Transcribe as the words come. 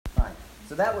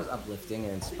So that was uplifting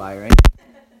and inspiring.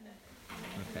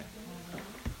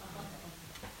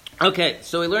 Okay,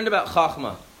 so we learned about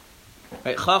Chachma.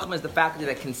 Right? Chachma is the faculty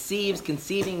that conceives.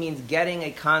 Conceiving means getting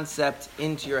a concept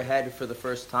into your head for the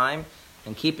first time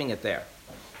and keeping it there.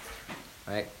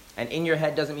 Right? And in your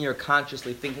head doesn't mean you're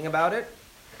consciously thinking about it.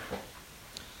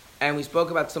 And we spoke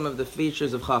about some of the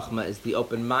features of Chachma is the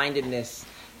open-mindedness,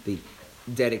 the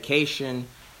dedication,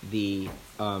 the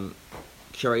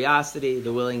curiosity,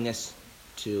 the willingness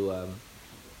to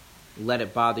let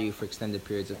it bother you for extended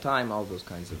periods of time, all those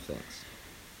kinds of things.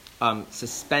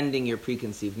 Suspending your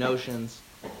preconceived notions.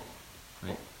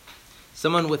 Right?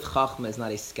 Someone with Chachma is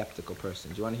not a skeptical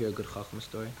person. Do you want to hear a good Chachma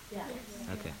story? Yes.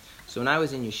 Okay. So when I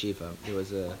was in yeshiva, there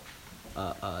was a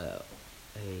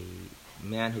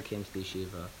man who came to the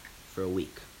yeshiva for a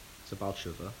week. It's a Baal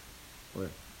Tshuva. Or, I don't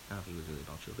know if he was really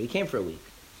Baal Tshuva, but he came for a week.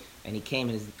 And he came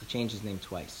and he changed his name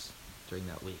twice during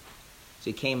that week. So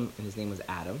he came and his name was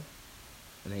Adam.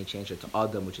 And then he changed it to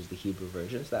Adam, which is the Hebrew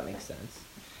version, so that makes sense.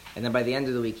 And then by the end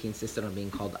of the week, he insisted on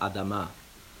being called Adama,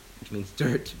 which means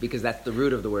dirt, because that's the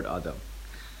root of the word Adam.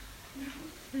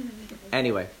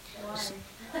 Anyway,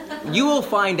 you will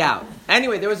find out.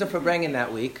 Anyway, there was a Farbrengen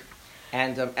that week,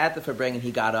 and at the Farbrengen,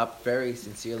 he got up very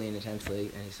sincerely and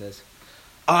intensely, and he says,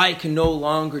 I can no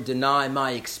longer deny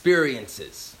my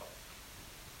experiences.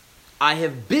 I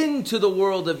have been to the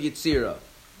world of Yetzirah,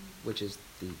 which is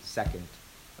the second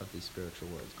of these spiritual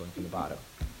worlds, going from the bottom.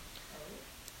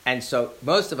 And so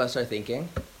most of us are thinking,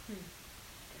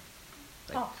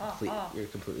 you're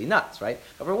completely nuts, right?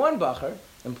 However, one bacher,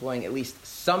 employing at least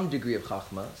some degree of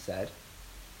chachma, said,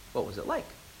 what was it like?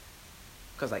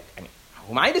 Because,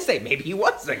 who am I to say? Maybe he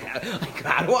was like,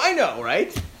 how do I know,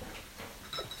 right?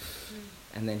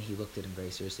 And then he looked at him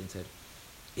very seriously and said,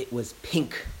 it was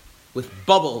pink with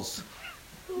bubbles.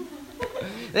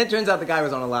 Then it turns out the guy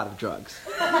was on a lot of drugs.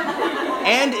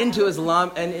 And into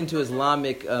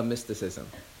Islamic mysticism.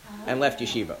 And left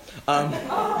yeshiva.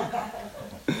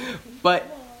 But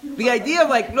the idea of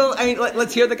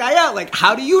let's hear the guy out.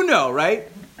 How do you know, right?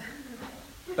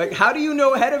 How do you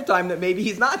know ahead of time that maybe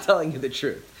he's not telling you the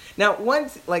truth? Now,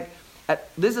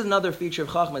 this is another feature of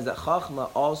Chachma, is that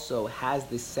Chachma also has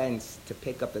this sense to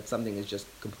pick up that something is just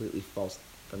completely false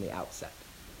from the outset.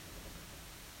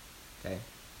 Okay?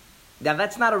 Now,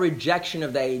 that's not a rejection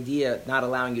of the idea, not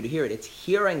allowing you to hear it. It's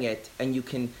hearing it, and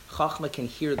Chachma can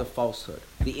hear the falsehood,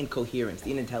 the incoherence,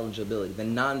 the unintelligibility, the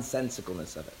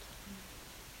nonsensicalness of it.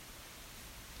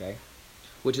 Okay?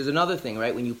 Which is another thing,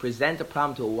 right? When you present a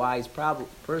problem to a wise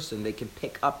person, they can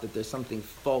pick up that there's something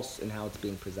false in how it's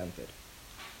being presented.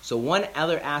 So one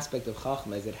other aspect of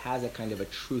Chachma is it has a kind of a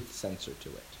truth sensor to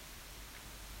it.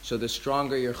 So the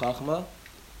stronger your Chachma,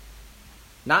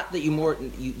 not that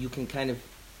you can kind of,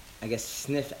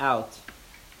 sniff out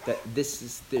that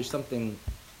there's something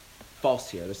false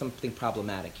here, there's something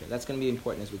problematic here. That's going to be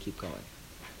important as we keep going.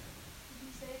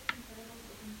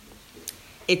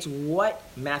 It's what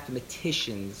when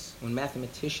mathematicians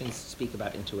speak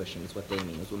about intuition, is what they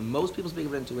mean. When most people speak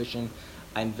about intuition,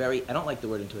 I don't like the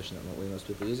word intuition the way most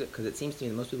people use it, because it seems to me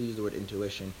that most people use the word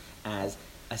intuition as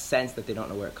a sense that they don't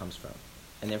know where it comes from.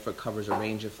 And therefore it covers a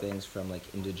range of things from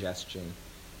indigestion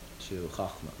to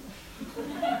chachma.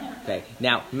 Okay.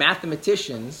 Now,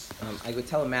 mathematicians, I would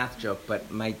tell a math joke,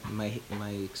 but my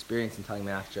experience in telling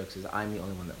math jokes is I'm the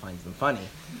only one that finds them funny.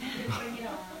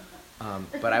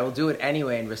 But I will do it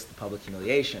anyway and risk the public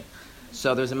humiliation.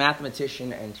 So there's a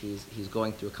mathematician, and he's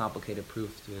going through a complicated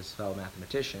proof to his fellow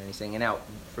mathematician, and he's saying, now,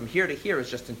 from here to here is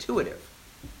just intuitive.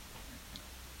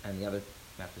 And the other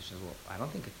mathematician says, well, I don't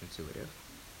think it's intuitive.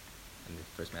 And the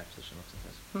first mathematician looks and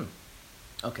says,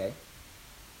 okay,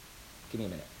 give me a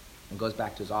minute. And goes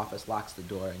back to his office, locks the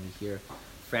door, and you hear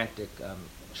frantic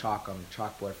chalk on the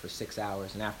chalkboard for 6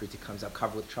 hours, and afterwards he comes out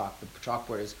covered with chalk. The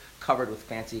chalkboard is covered with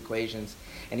fancy equations,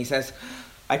 and he says,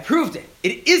 I proved it.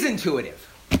 It is intuitive.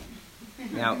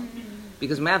 Now,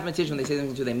 because mathematicians, when they say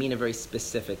something intuitive, they mean a very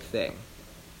specific thing,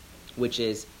 which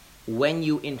is when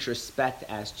you introspect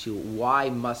as to why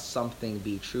must something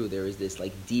be true, there is this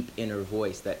deep inner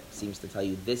voice that seems to tell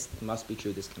you this must be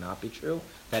true, this cannot be true,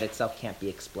 that itself can't be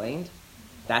explained.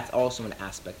 That's also an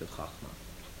aspect of Chachma.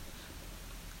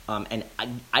 And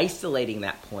isolating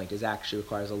that point actually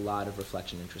requires a lot of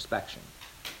reflection and introspection.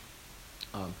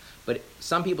 But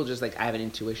some people just I have an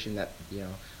intuition that,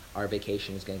 our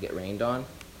vacation is going to get rained on.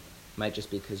 Might just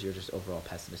be because you're just overall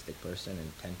pessimistic person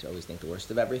and tend to always think the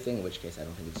worst of everything, in which case I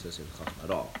don't think it's associated with Chachma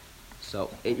at all. So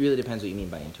it really depends what you mean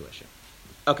by intuition.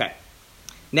 Okay.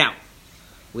 Now,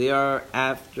 we are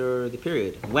after the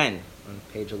period. When? On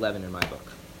page 11 in my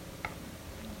book.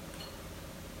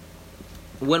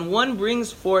 When one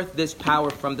brings forth this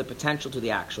power from the potential to the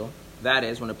actual, that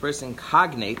is, when a person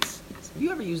cognates. Have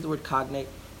you ever used the word cognate?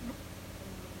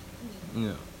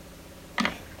 No.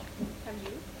 Have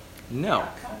you? No.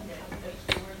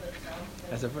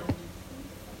 As a verb?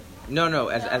 No. No.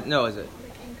 As a.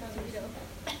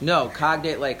 No.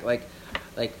 Cognate like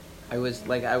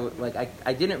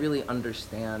I didn't really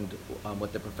understand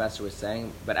what the professor was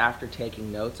saying, but after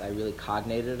taking notes, I really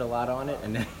cognated a lot on it,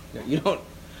 and then I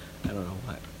don't know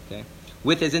what. Okay.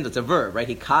 With his intellect, it's a verb, right?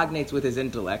 He cognates with his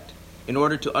intellect in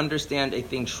order to understand a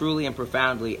thing truly and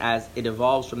profoundly as it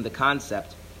evolves from the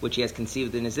concept which he has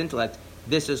conceived in his intellect.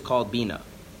 This is called bina.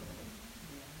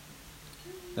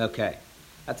 Okay.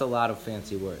 That's a lot of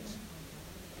fancy words.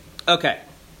 Okay.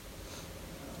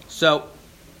 So,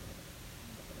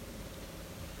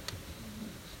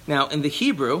 now in the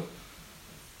Hebrew,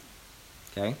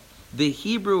 okay, the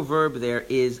Hebrew word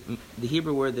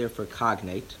there for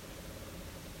cognate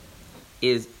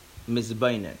is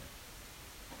mizbainen.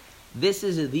 This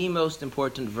is the most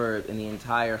important verb in the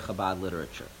entire Chabad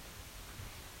literature.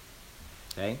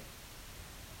 Okay?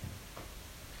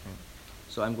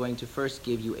 So I'm going to first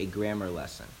give you a grammar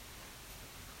lesson.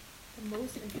 The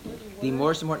most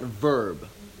important verb.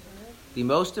 The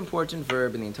most important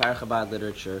verb in the entire Chabad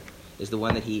literature is the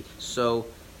one that he so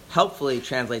helpfully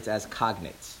translates as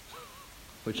cognates,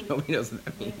 which nobody knows what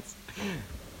that means.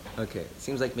 Okay, it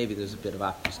seems like maybe there's a bit of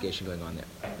obfuscation going on there.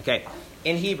 Okay,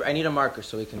 in Hebrew, I need a marker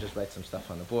so we can just write some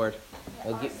stuff on the board.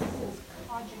 Cogitate.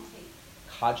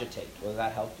 Cogitate. Will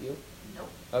that help you? Nope.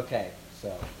 Okay,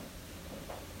 so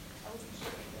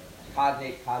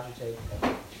cognate, cogitate.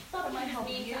 Okay. That might help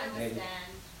you.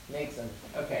 Understand. Makes sense.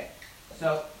 Okay,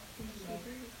 so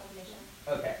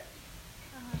okay.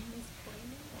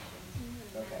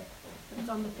 Okay. It's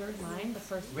on the third line, the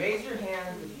first. Raise your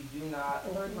hand if you do not.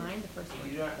 Third line, the first If one.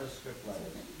 you do not know script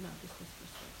letters. No, just this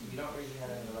first one. You don't raise your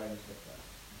hand in the writing script letters.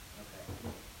 Okay.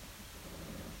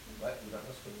 What? You don't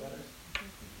know script letters?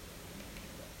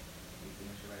 You think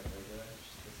you should write regular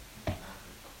letters?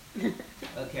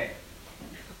 Okay.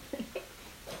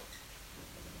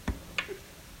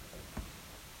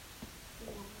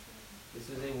 This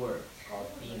is a word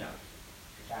called bina,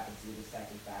 which happens to be the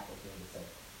second faculty in the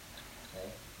syllable.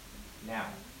 Okay? Now,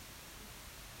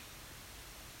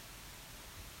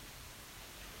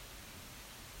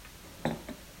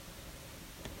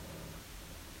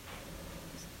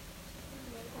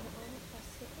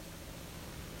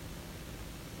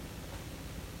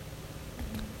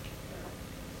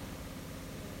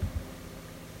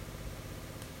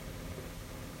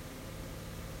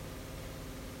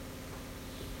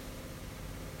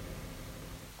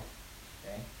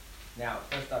 Now,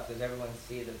 first off, does everyone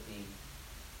see that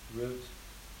the root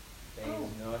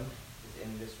nun is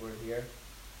in this word here?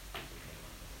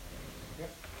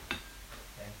 Yep.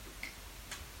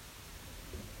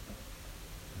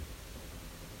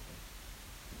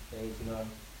 Okay. Nun.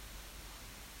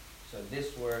 So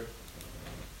this word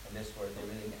and this word, they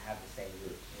really have the same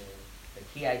root. The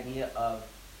key idea of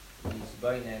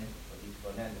Yisboinen, or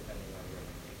Yisbonen, depending on your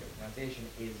particular pronunciation,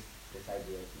 is this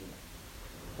idea of bina.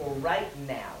 For right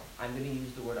now, I'm going to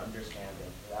use the word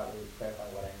understanding without really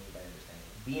clarifying what I mean by understanding.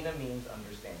 Bina means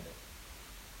understanding.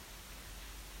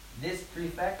 This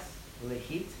prefix,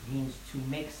 lehit, means to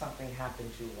make something happen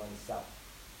to oneself.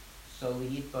 So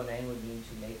lehit bonen would mean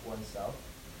to make oneself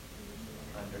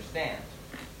understand.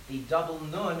 The double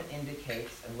nun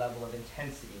indicates a level of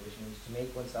intensity, which means to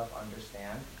make oneself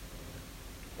understand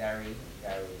very,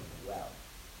 very well.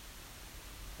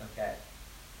 Okay.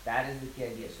 That is the key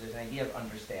idea. So there's an idea of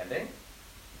understanding.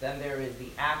 Then there is the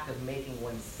act of making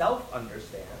oneself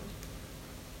understand,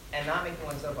 and not making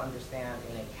oneself understand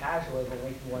in a casual way, but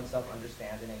making oneself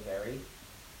understand in a very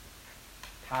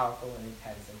powerful and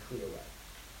intense and clear way.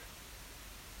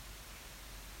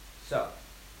 So,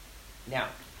 now,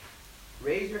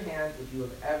 raise your hand if you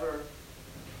have ever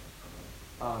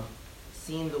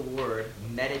seen the word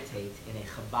meditate in a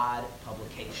Chabad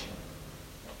publication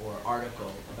or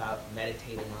article about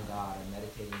meditating on God or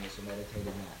meditating this or meditating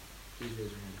that. Please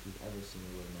raise your hand if you've ever seen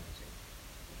the word meditate.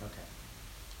 Okay.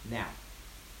 Now,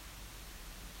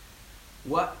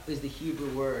 what is the Hebrew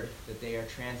word that they are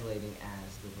translating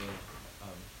as the verb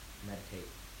meditate?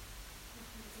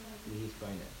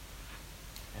 Lisbainen.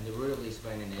 And the root of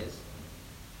Lisbainen is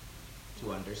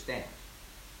to understand.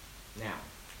 Now,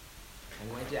 I'm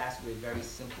going to ask you a very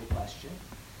simple question.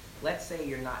 Let's say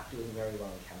you're not doing very well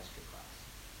in chemistry class.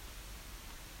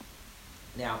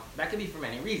 Now, that could be for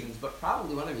many reasons, but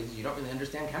probably one of the reasons you don't really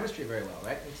understand chemistry very well,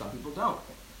 right? And some people don't.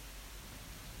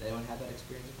 Does anyone have that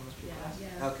experience in chemistry class?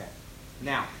 Yes. Okay.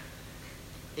 Now,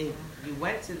 if you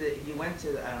went to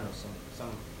I don't know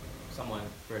someone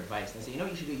for advice and they say, you know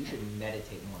what you should do? You should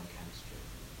meditate more on chemistry,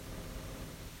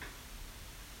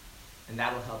 and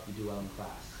that'll help you do well in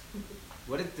class.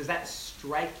 Does that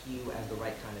strike you as the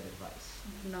right kind of advice?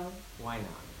 No. Why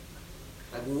not?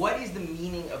 Like, what is the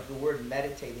meaning of the word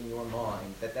meditate in your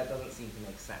mind that doesn't seem to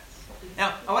make sense?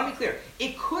 Now, I want to be clear.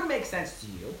 It could make sense to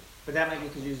you, but that might be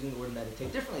because you're using the word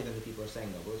meditate differently than the people are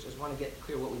saying, though. But we just want to get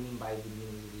clear what we mean by the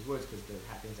meanings of these words, because they're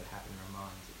things that happen in our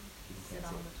minds that people Sit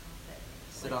can't on see. the topic.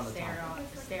 Sit on the topic.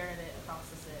 Stare at it,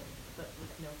 process it, but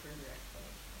with no further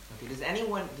explanation. Okay. Does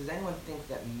anyone think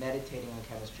that meditating on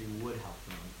chemistry would help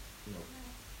them,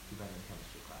 do better in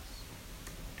chemistry class?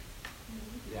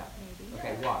 Yeah. Maybe.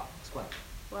 Okay. Why? Explain.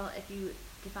 Well, if you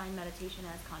define meditation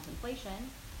as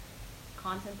contemplation,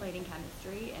 contemplating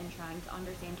chemistry and trying to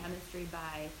understand chemistry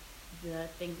by the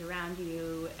things around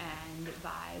you and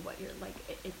by what you're like,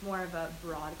 it's more of a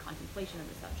broad contemplation of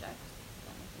the subject.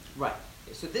 Right.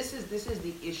 So this is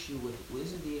the issue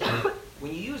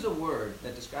when you use a word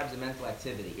that describes a mental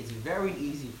activity. It's very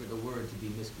easy for the word to be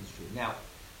misconstrued. Now,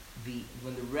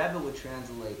 when the Rebbe would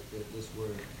translate this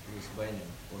word hisvainen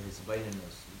or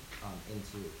hisvainenos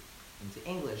into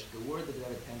English, the word that the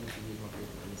Rebbe tended to use more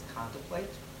frequently is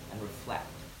contemplate and reflect,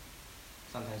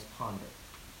 sometimes ponder.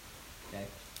 Okay.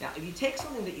 Now, if you take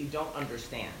something that you don't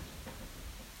understand,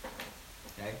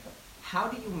 okay, how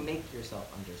do you make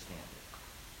yourself understand it?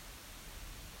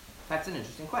 That's an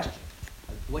interesting question.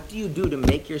 What do you do to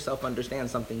make yourself understand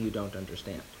something you don't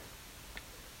understand?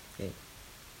 Okay.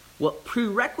 Well,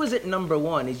 prerequisite number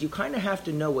one is you kind of have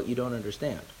to know what you don't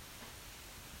understand.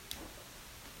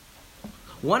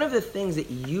 One of the things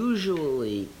that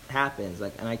usually happens,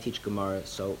 and I teach Gemara,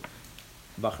 so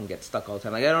Bachim gets stuck all the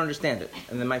time. I don't understand it.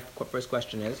 And then my first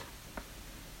question is,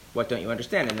 what don't you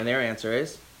understand? And then their answer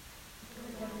is,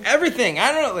 everything.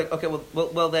 I don't know. Okay,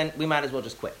 well, then we might as well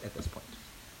just quit at this point.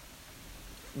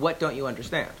 What don't you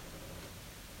understand?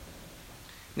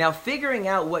 Now, figuring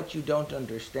out what you don't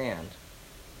understand,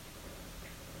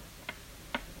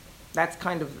 that's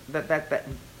kind of that.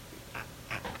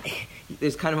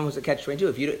 There's kind of almost a catch-22.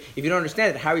 If you don't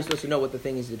understand it, how are you supposed to know what the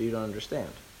thing is that you don't understand?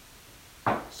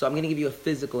 So I'm going to give you a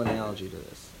physical analogy to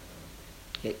this.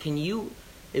 Okay,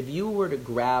 if you were to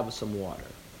grab some water,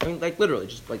 I mean, like literally,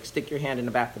 just like stick your hand in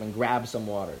the bathtub and grab some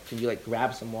water. Can you like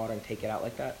grab some water and take it out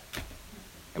like that?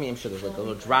 I mean, I'm sure there's like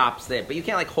little drops there, but you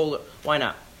can't like hold it. Why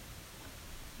not?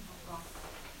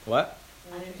 What?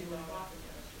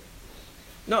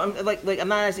 No, I'm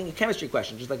not asking a chemistry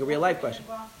question, just like a real life question.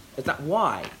 It's not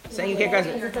why. Saying you can't grasp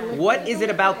it. What is it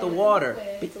about the water?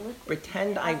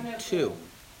 Pretend I'm two.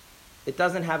 It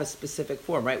doesn't have a specific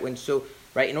form, right?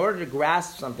 In order to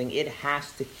grasp something, it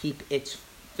has to keep its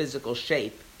physical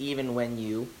shape even when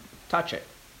you touch it.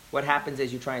 What happens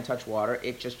is you try and touch water,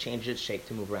 it just changes its shape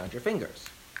to move around your fingers.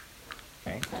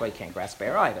 Okay? That's why you can't grasp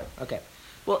air either. Okay.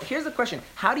 Well, here's the question.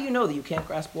 How do you know that you can't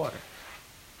grasp water?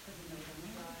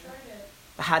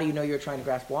 How do you know you're trying to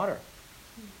grasp water?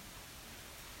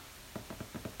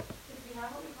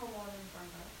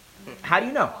 How do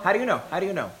you know? How do you know? How do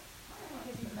you know?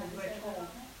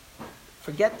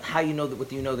 Forget how you know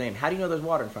what you know the name. How do you know there's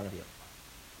water in front of you?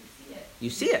 You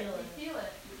see it.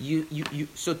 You feel it.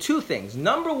 So two things.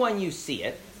 Number one, you see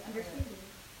it.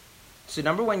 So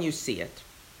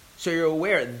So you're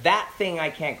aware that thing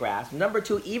I can't grasp. Number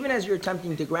two, even as you're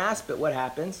attempting to grasp it, what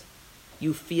happens?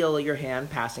 You feel your hand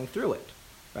passing through it,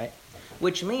 right?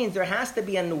 Which means there has to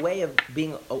be a way of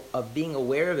being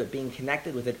aware of it, being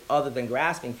connected with it, other than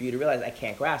grasping, for you to realize I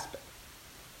can't grasp it.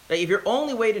 But if your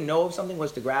only way to know if something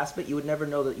was to grasp it, you would never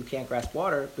know that you can't grasp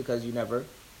water because you never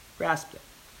grasped it.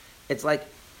 It's like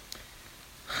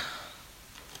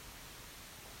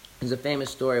there's a famous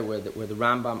story where the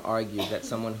Rambam argued that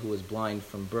someone who was blind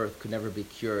from birth could never be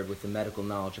cured with the medical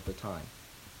knowledge of the time.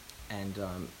 And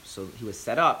so he was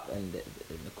set up in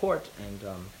the court, and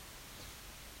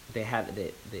they had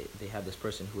this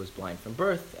person who was blind from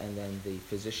birth, and then the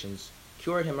physicians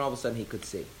cured him, and all of a sudden he could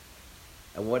see.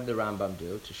 And what did the Rambam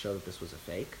do to show that this was a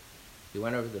fake? He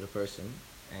went over to the person,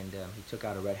 and he took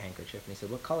out a red handkerchief, and he said,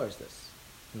 "What color is this?"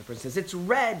 And the person says, "It's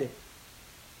red."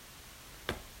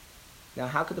 Now,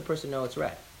 how could the person know it's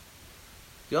red?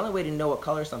 The only way to know what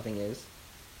color something is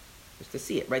to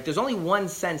see it, right? There's only one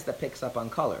sense that picks up on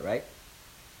color, right?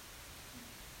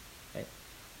 Okay.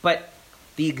 But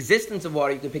the existence of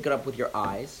water, you can pick it up with your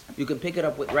eyes. You can pick it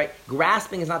up with, right?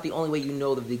 Grasping is not the only way you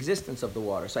know of the existence of the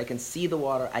water. So I can see the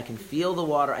water, I can feel the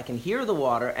water, I can hear the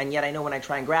water, and yet I know when I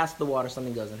try and grasp the water,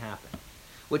 something doesn't happen.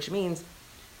 Which means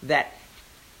that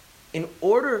in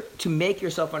order to make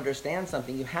yourself understand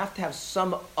something, you have to have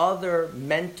some other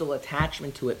mental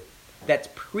attachment to it that's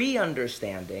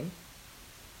pre-understanding,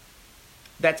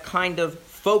 that's kind of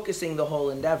focusing the whole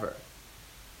endeavor.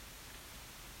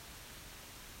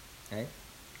 Okay?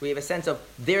 We have a sense of,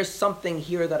 there's something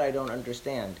here that I don't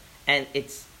understand, and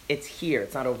it's here,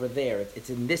 it's not over there, it's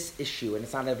in this issue, and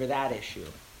it's not over that issue.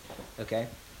 Okay?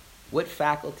 What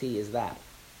faculty is that?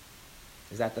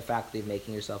 Is that the faculty of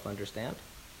making yourself understand?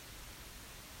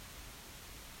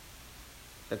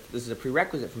 This is a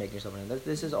prerequisite for making yourself understand.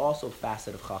 This is also a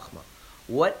facet of Chachma.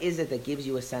 What is it that gives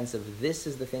you a sense of, this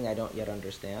is the thing I don't yet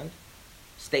understand?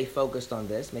 Stay focused on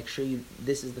this. Make sure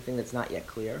this is the thing that's not yet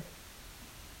clear.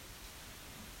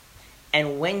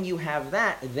 And when you have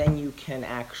that, then you can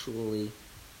actually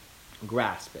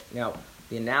grasp it. Now,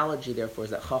 the analogy, therefore,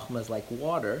 is that Chachma is like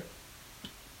water,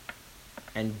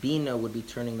 and Bina would be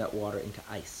turning that water into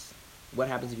ice. What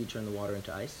happens if you turn the water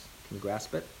into ice? Can you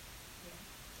grasp it? Yeah.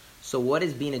 So what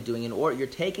is Bina doing? You're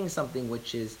taking something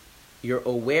which is you're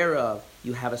aware of,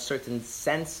 you have a certain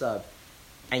sense of,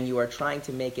 and you are trying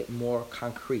to make it more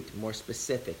concrete, more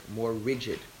specific, more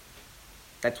rigid.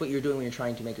 That's what you're doing when you're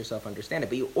trying to make yourself understand it.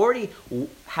 But you already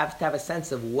have to have a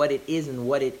sense of what it is and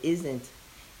what it isn't,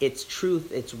 its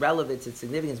truth, its relevance, its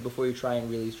significance, before you try and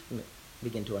really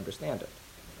begin to understand it.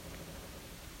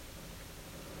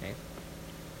 Okay?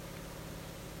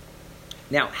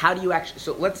 Now, how do you actually...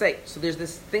 So let's say... So there's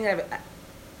this thing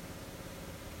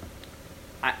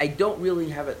I don't really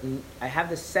have it... I have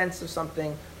the sense of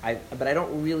something, but I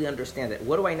don't really understand it.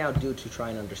 What do I now do to try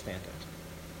and understand it?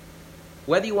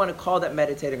 Whether you want to call that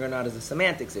meditating or not is a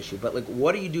semantics issue, but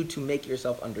what do you do to make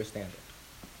yourself understand it?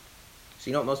 So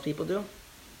you know what most people do?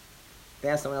 They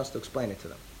ask someone else to explain it to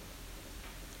them.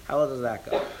 How well does that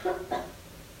go?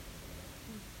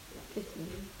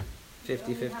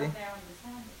 50-50?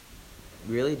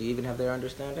 Really? Do you even have their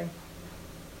understanding?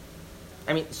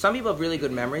 I mean, some people have really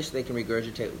good memory, so they can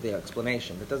regurgitate the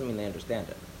explanation. That doesn't mean they understand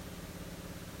it.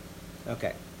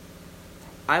 Okay.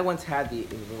 I once had the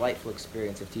delightful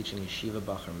experience of teaching yeshiva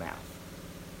bacher math.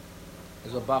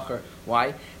 As a bacher,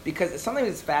 why? Because sometimes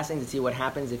it's fascinating to see what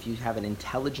happens if you have an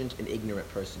intelligent and ignorant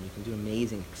person. You can do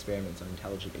amazing experiments on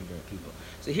intelligent, ignorant people.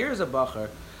 So here's a bacher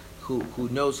who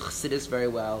knows Chassidus very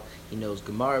well, he knows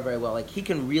Gemara very well, he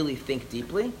can really think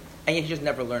deeply, and yet he just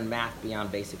never learned math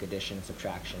beyond basic addition and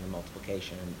subtraction and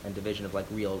multiplication and division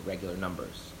of real regular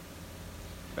numbers.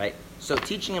 Right? So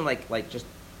teaching him just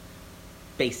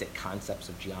basic concepts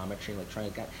of geometry, trying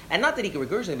to get, and not that he could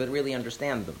regurgitate, but really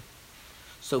understand them.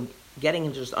 So getting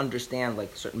him to just understand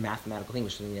certain mathematical things,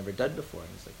 which he never done before.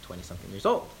 He's 20-something years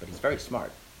old, but he's very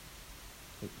smart.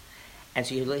 And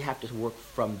so you really have to work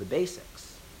from the basics.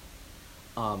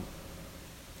 And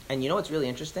you know what's really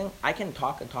interesting? I can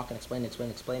talk and explain,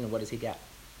 and what does he get?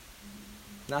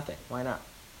 Nothing. Why not?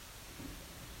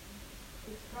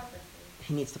 It's processing.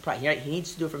 He needs to he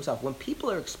needs to do it for himself. When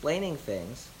people are explaining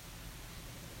things,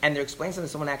 and they're explaining something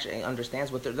someone actually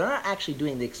understands, they're not actually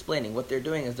doing the explaining. What they're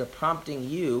doing is they're prompting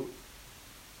you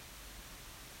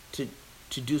to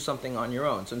do something on your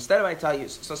own. So instead of I tell you,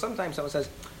 so sometimes someone says,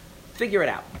 figure it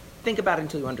out. Think about it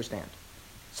until you understand.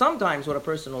 Sometimes what a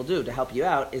person will do to help you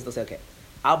out is they'll say, okay,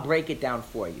 I'll break it down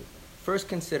for you. First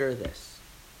consider this,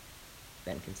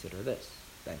 then consider this,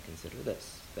 then consider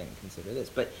this, then consider this.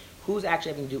 But who's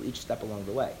actually having to do each step along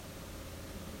the way?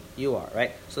 You are,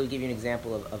 right? So I'll give you an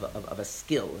example of a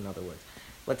skill, in other words.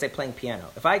 Let's say playing piano.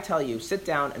 If I tell you, sit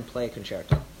down and play a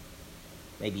concerto,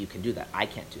 maybe you can do that. I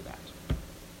can't do that.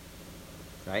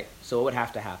 Right? So what would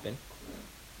have to happen?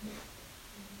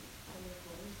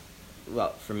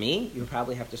 Well, for me, you would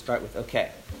probably have to start with,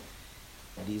 okay,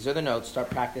 these are the notes. Start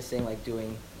practicing,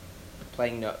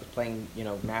 playing,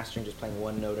 mastering, just playing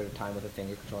one note at a time with a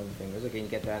finger, controlling the fingers. Okay, you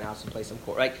get that now, so play some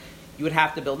chord, right? You would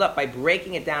have to build up by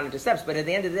breaking it down into steps. But at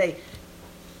the end of the day,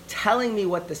 telling me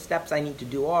what the steps I need to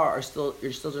do you're still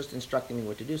just instructing me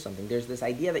what to do something. There's this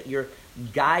idea that you're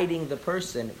guiding the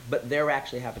person, but they're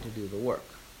actually having to do the work.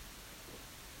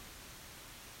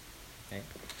 Okay?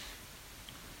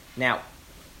 Now,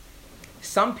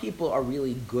 some people are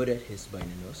really good at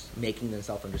hisbainus, making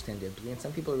themselves understand deeply, and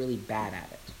some people are really bad at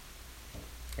it.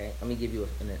 Okay? Let me give you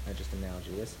just an analogy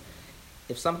of this.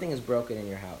 If something is broken in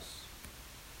your house,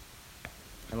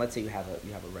 and let's say you have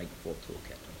a right full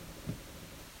toolkit,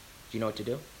 do you know what to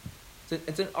do? So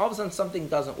all of a sudden something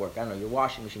doesn't work. I don't know, your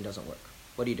washing machine doesn't work.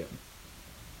 What do?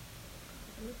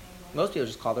 Most people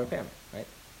just call the repairman, right?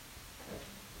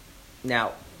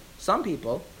 Now, some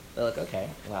people, they're like, okay,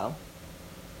 well,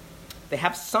 they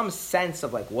have some sense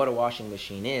of what a washing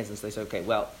machine is, and so they say, okay,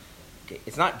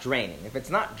 it's not draining. If it's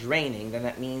not draining, then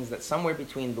that means that somewhere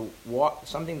between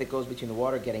something that goes between the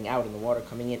water getting out and the water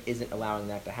coming in isn't allowing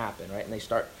that to happen, right? And they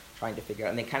start trying to figure out,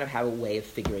 and they kind of have a way of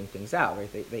figuring things out, right?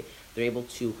 They're able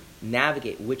to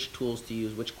navigate which tools to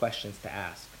use, which questions to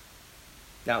ask.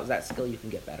 Now, is that skill you can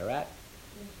get better at?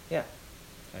 Yeah.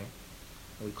 Okay.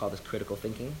 And we call this critical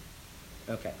thinking.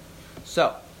 Okay.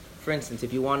 So, for instance,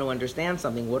 if you want to understand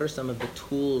something, what are some of the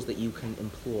tools that you can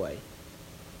employ?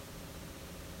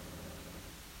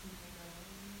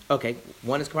 Okay,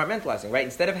 one is compartmentalizing, right?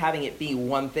 Instead of having it be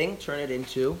one thing, turn it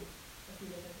into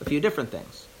a few different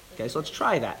things. Okay, so let's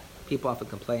try that. People often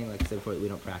complain, like I said before, that we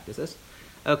don't practice this.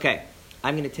 Okay,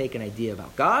 I'm going to take an idea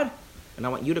about God, and I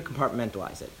want you to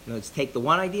compartmentalize it. Now, let's take the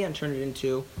one idea and turn it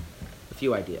into a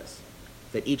few ideas,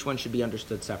 that each one should be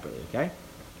understood separately, okay?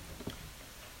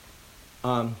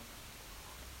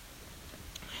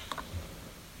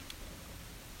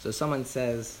 So someone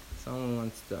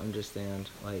wants to understand,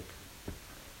 like,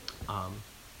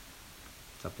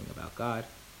 something about God.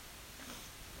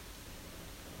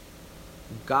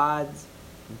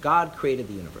 God created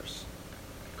the universe.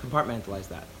 Compartmentalize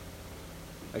that.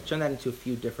 Like, turn that into a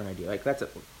few different ideas. Like, that's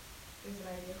it. There's an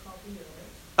idea called the universe.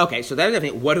 Okay, so that's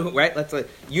definitely right. Let's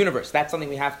universe. That's something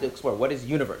we have to explore. What is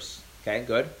universe? Okay,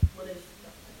 good.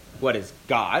 What is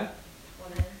God?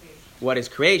 What is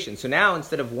creation? So now,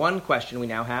 instead of one question, we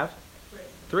now have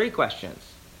three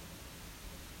questions.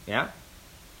 Yeah?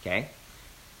 Okay.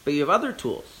 But you have other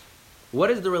tools. What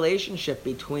is the relationship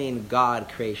between God,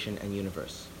 creation, and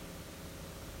universe?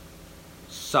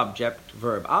 Subject,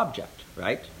 verb, object,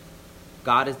 right?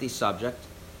 God is the subject,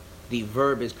 the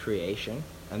verb is creation,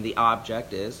 and the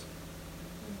object is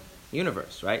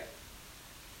universe, right?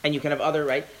 And you can have other,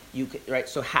 right? Right?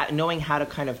 So knowing how to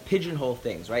kind of pigeonhole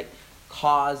things, right?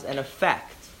 Cause and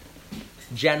effect,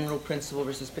 general principle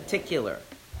versus particular,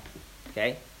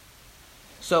 okay?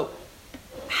 So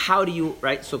how do you,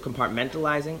 right? So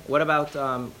compartmentalizing. What about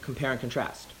compare and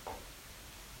contrast?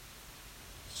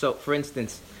 So, for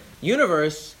instance,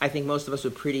 universe, I think most of us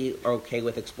are pretty okay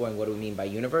with exploring what do we mean by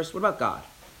universe. What about God?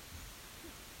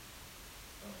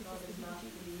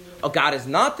 Oh, God is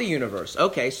not the universe.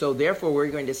 Okay, so therefore we're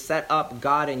going to set up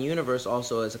God and universe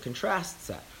also as a contrast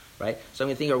set, right? So I'm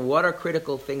going to think of what are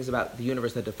critical things about the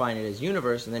universe that define it as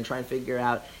universe, and then try and figure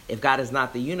out if God is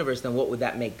not the universe, then what would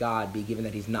that make God be, given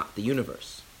that he's not the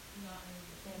universe?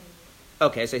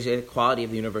 Okay, so you say the quality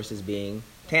of the universe is being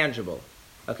tangible.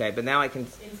 Okay, but now I can...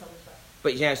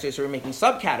 But yeah, so we're making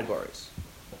subcategories.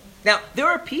 Now, there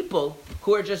are people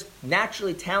who are just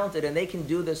naturally talented and they can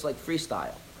do this like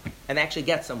freestyle and actually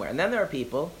get somewhere. And then there are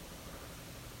people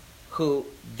who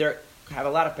have a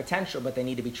lot of potential, but they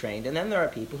need to be trained. And then there are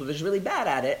people who are just really bad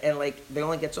at it and like they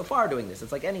only get so far doing this.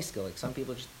 It's like any skill. Like some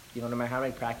people just, no matter how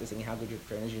many practicing and how good your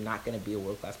trainers, you're not going to be a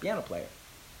world-class piano player.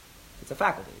 It's a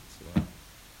faculty. Okay?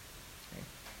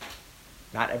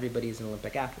 Not everybody is an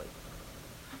Olympic athlete.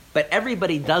 But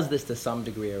everybody does this to some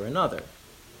degree or another.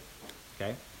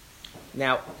 Okay?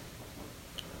 Now,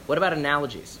 what about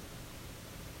analogies?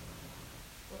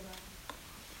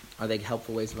 Are they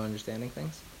helpful ways of understanding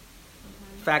things?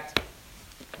 In fact,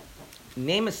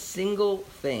 name a single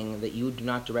thing that you do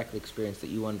not directly experience that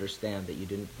you understand that you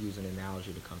didn't use an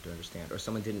analogy to come to understand, or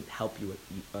someone didn't help you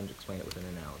explain it with an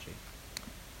analogy.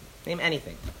 Name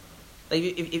anything. Like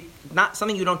if not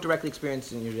something you don't directly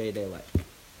experience in your day-to-day life.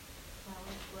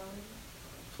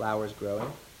 Flowers growing.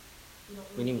 You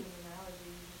don't When really you- need an analogy,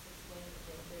 you just explain that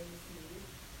there's a seed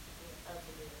of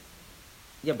the universe.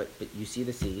 Yeah, but you see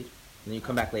the seed, and then you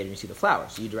come back later and you see the flower,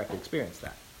 so you directly experience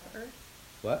that. Earth.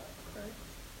 What? Earth.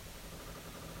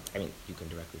 I mean, you can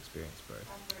directly experience birth.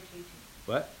 Rotation.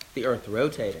 What? The Earth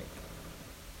rotating.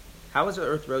 How is the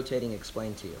Earth rotating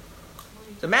explained to you?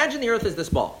 So imagine the Earth is this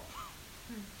ball.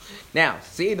 Now,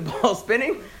 see the ball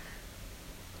spinning?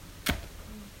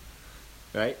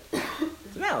 Right?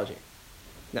 It's an analogy.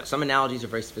 Now, some analogies are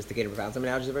very sophisticated and profound. Some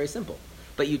analogies are very simple.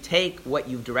 But you take what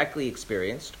you've directly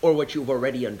experienced or what you've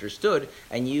already understood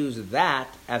and use that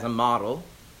as a model,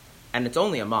 and it's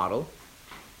only a model,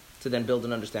 to then build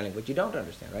an understanding of what you don't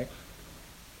understand, right?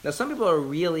 Now, some people are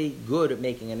really good at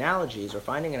making analogies or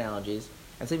finding analogies,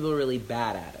 and some people are really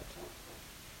bad at it.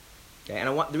 Okay,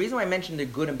 and the reason why I mentioned the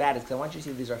good and bad is because I want you to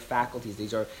see these are faculties.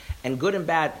 And good and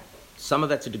bad, some of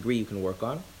that's a degree you can work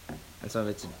on, and some of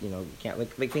it's, you can't,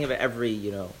 like think of it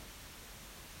every,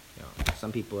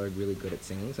 some people are really good at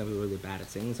singing, some people are really bad at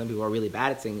singing, some people are really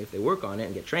bad at singing. If they work on it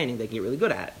and get training, they can get really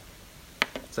good at it.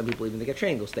 Some people, even if they get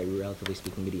trained, will stay, relatively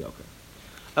speaking, mediocre.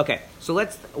 Okay, so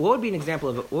what would be an example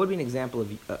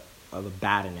of a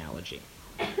bad analogy?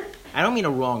 I don't mean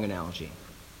a wrong analogy,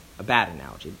 a bad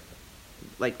analogy.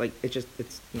 Like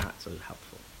it's not so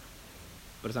helpful,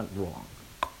 but it's not wrong.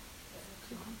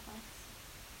 Too complex.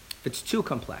 If it's too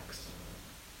complex,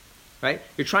 right?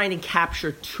 You're trying to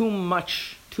capture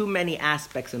too many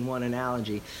aspects in one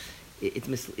analogy.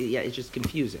 It's just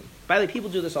confusing. By the way, people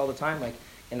do this all the time. Like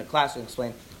in a class, we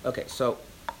explain. Okay, so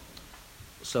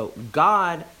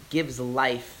God gives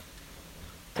life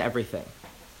to everything,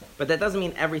 but that doesn't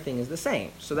mean everything is the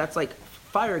same. So that's like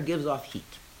fire gives off heat,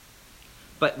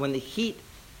 but when the heat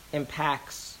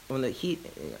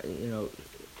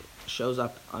shows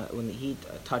up, when the heat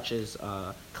touches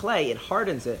clay, it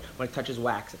hardens it. When it touches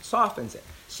wax, it softens it.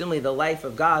 Similarly, the life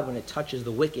of God, when it touches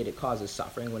the wicked, it causes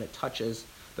suffering. When it touches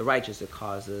the righteous, it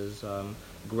causes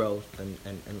growth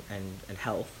and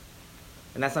health.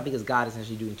 And that's not because God is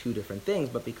actually doing two different things,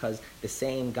 but because the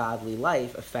same godly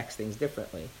life affects things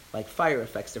differently. Like fire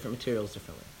affects different materials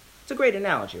differently. It's a great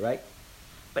analogy, right?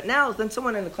 But now, then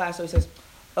someone in the class always says,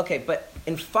 okay, but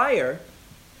in fire,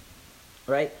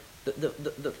 right,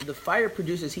 the fire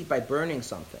produces heat by burning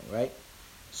something, right?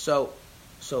 So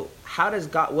what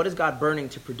is God burning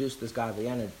to produce this godly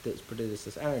energy, to produce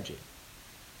this energy?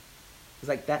 Is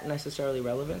like that necessarily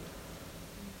relevant?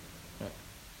 Right.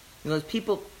 Those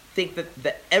people think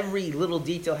that every little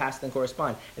detail has to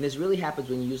correspond. And this really happens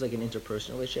when you use like an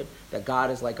interpersonal relationship, that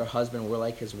God is like our husband, we're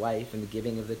like his wife, and the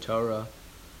giving of the Torah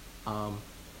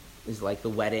is like the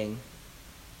wedding.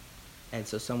 And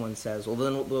so someone says,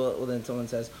 then someone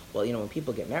says, when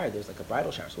people get married, there's like a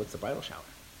bridal shower. So what's the bridal shower?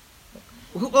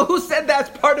 Who said that's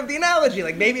part of the analogy?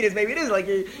 Like maybe it is, maybe it is. Like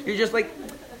you're just like,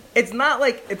 it's not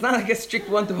like a strict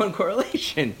one-to-one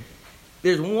correlation.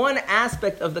 There's one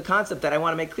aspect of the concept that I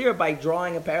want to make clear by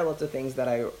drawing a parallel to things that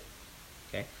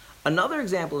okay. Another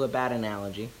example of a bad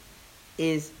analogy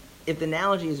is if the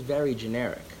analogy is very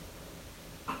generic.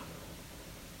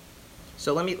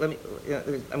 So I'm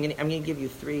going to give you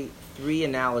three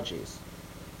analogies,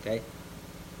 okay?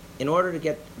 In order to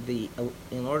get the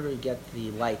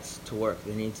lights to work,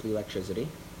 there needs to be electricity.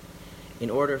 In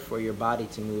order for your body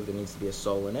to move, there needs to be a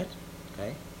soul in it,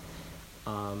 okay?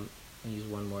 I'll use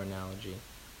one more analogy.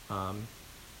 And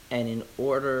in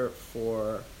order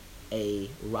for a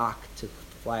rock to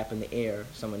fly up in the air,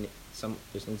 there needs to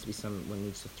be someone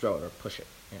needs to throw it or push it.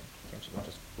 Yeah, you can't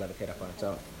just levitate up on its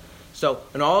own. So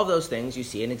in all of those things, you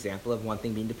see an example of one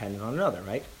thing being dependent on another,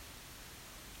 right?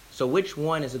 So which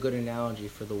one is a good analogy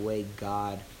for the way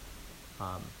God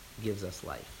gives us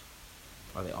life?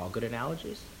 Are they all good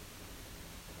analogies?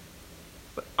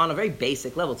 But on a very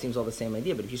basic level, it seems all the same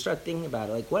idea. But if you start thinking about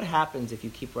it, like what happens if you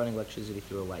keep running electricity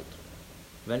through a light?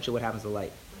 Eventually, what happens to the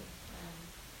light?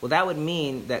 Well, that would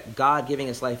mean that God giving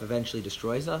us life eventually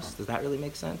destroys us. Does that really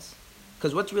make sense?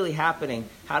 Because what's really happening,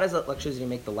 how does electricity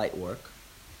make the light work?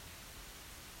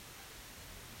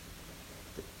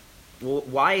 Well,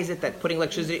 why is it that putting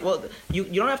electricity... Well, you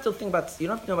don't have to think about... You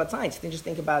don't have to know about science. You can just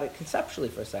think about it conceptually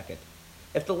for a second.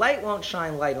 If the light won't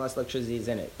shine light unless electricity is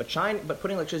in it, but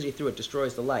putting electricity through it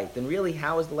destroys the light, then really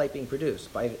how is the light being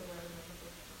produced? No,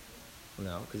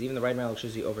 because even the right amount of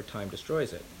electricity over time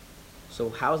destroys it. So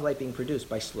how is light being produced?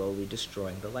 By slowly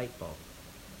destroying the light bulb.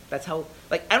 That's how...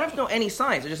 Like, I don't have to know any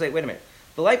science. I just say, wait a minute.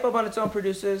 The light bulb on its own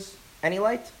produces any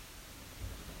light?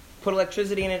 Put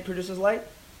electricity in it, it produces light?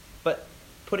 But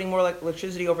putting more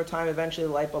electricity over time, eventually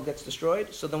the light bulb gets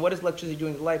destroyed. So then what is electricity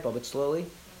doing to the light bulb? It's slowly...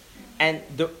 And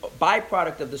the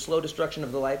byproduct of the slow destruction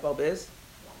of the light bulb is?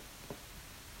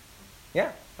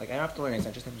 Yeah. Like, I don't have to learn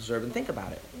anything. I just have to observe and think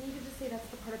about it. And you could just say that's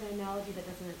the part of the analogy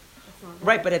that's not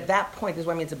right, but at that point, this is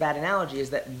why I mean it's a bad analogy,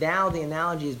 is that now the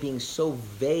analogy is being so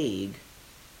vague,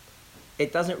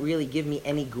 it doesn't really give me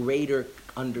any greater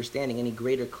understanding, any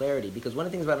greater clarity. Because one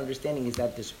of the things about understanding is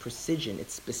that there's precision.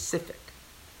 It's specific.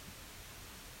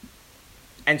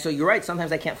 And so you're right,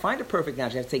 sometimes I can't find a perfect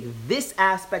analogy. I have to take this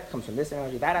aspect comes from this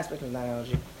analogy, that aspect comes from that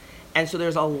analogy. And so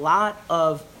there's a lot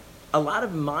of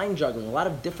mind juggling, a lot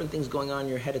of different things going on in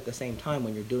your head at the same time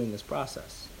when you're doing this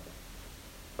process.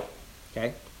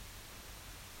 Okay?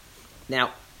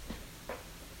 Now,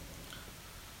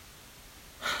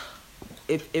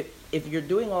 if you're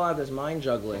doing a lot of this mind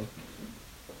juggling,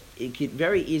 it could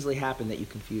very easily happen that you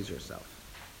confuse yourself.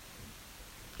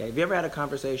 Okay? Have you ever had a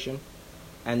conversation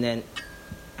and then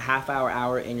half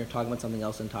hour in, you're talking about something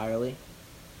else entirely?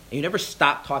 And you never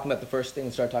stop talking about the first thing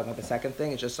and start talking about the second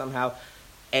thing. It's just somehow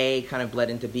A kind of bled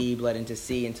into B, bled into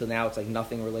C, until now it's like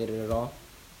nothing related at all.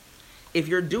 If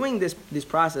you're doing these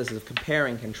processes of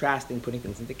comparing, contrasting, putting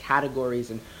things into categories,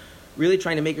 and really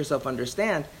trying to make yourself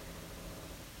understand,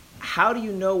 how do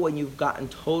you know when you've gotten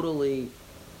totally,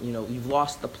 you've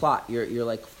lost the plot? You're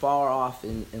like far off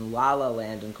in la la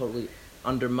land and totally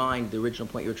undermined the original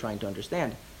point you were trying to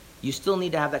understand. You still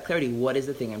need to have that clarity. What is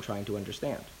the thing I'm trying to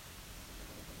understand?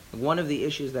 One of the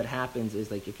issues that happens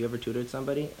is, like, if you ever tutored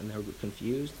somebody and they're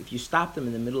confused, if you stop them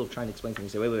in the middle of trying to explain something, you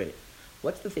say, wait.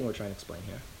 what's the thing we're trying to explain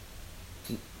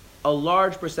here? A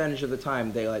large percentage of the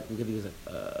time, they will give you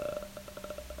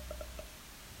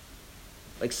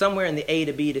like somewhere in the A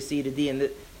to B to C to D, and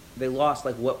they lost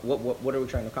what are we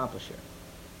trying to accomplish here?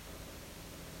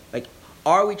 Like,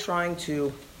 are we trying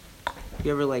to?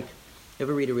 You ever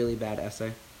read a really bad essay?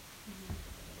 Mm-hmm.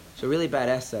 So a really bad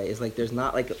essay is there's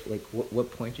not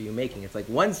what point are you making? It's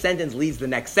one sentence leads the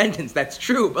next sentence. That's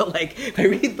true, but if I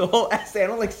read the whole essay, I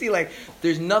don't see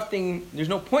there's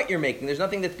no point you're making. There's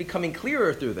nothing that's becoming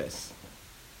clearer through this.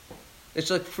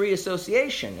 It's free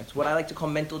association. It's what I like to call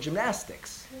mental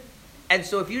gymnastics. And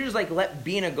so if you just let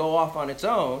Bina go off on its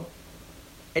own,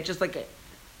 it just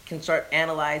can start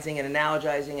analyzing and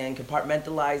analogizing and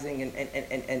compartmentalizing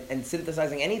and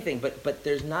synthesizing anything, but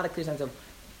there's not a clear sense of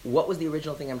what was the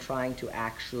original thing I'm trying to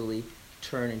actually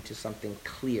turn into something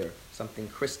clear, something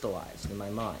crystallized in my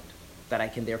mind that I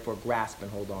can therefore grasp and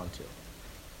hold on to.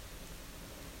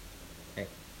 Okay.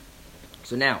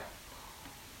 So now,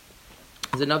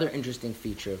 there's another interesting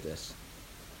feature of this.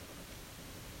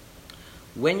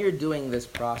 When you're doing this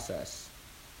process,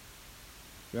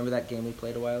 remember that game we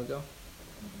played a while ago?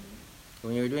 Mm-hmm.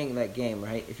 When you're doing that game,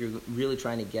 right, if you're really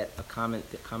trying to get a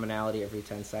commonality every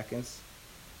 10 seconds,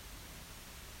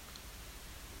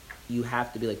 you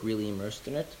have to be really immersed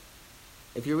in it.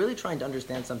 If you're really trying to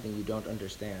understand something you don't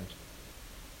understand,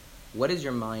 what is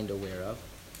your mind aware of?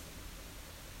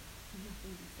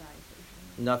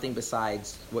 Nothing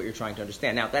besides what you're trying to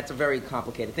understand. Now, that's a very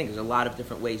complicated thing. There's a lot of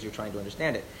different ways you're trying to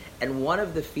understand it. And one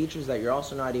of the features that you're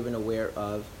also not even aware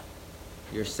of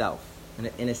yourself.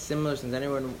 And in a similar sense,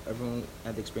 everyone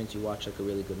had the experience, you watch a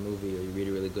really good movie or you read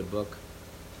a really good book,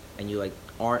 and you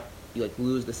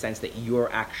lose the sense that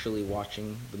you're actually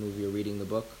watching the movie or reading the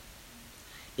book.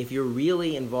 If you're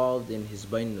really involved in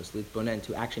hisbonenus, litbonen,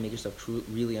 to actually make yourself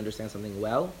really understand something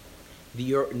well,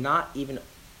 you're not even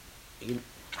you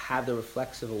have the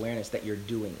reflexive awareness that you're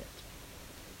doing it.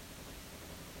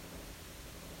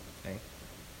 Okay.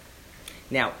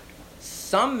 Now,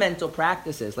 some mental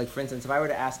practices, for instance, if I were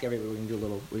to ask everybody, we're going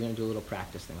to do a little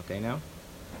practice thing. Okay, now.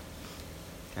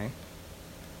 Okay.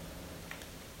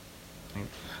 Okay.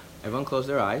 Everyone close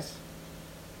their eyes.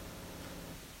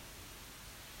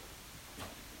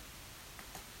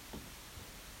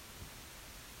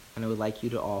 And I would like you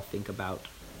to all think about,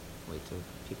 wait till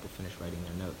people finish writing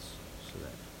their notes so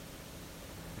that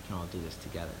we can all do this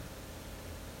together.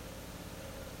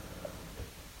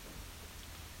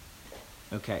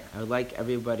 Okay, I would like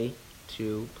everybody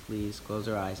to please close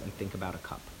their eyes and think about a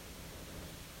cup.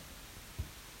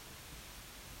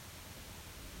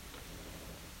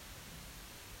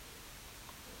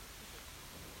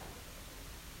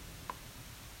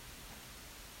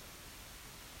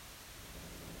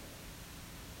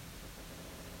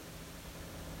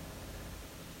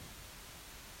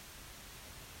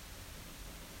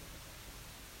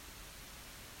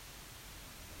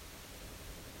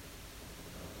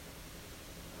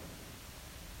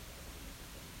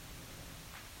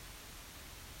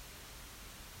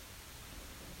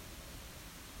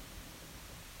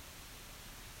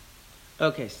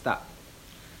 Okay, stop.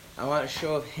 I want a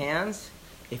show of hands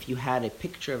if you had a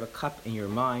picture of a cup in your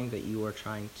mind that you were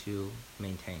trying to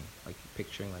maintain,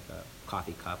 picturing a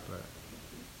coffee cup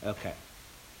or... Okay.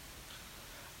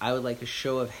 I would like a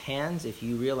show of hands if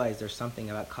you realize there's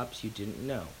something about cups you didn't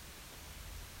know.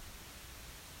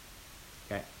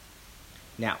 Okay.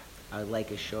 Now, I would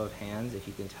like a show of hands if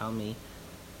you can tell me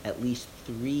at least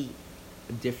 3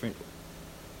 different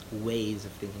ways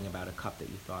of thinking about a cup that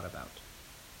you thought about.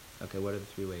 Okay, what are the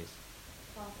 3 ways?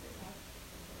 Coffee cup,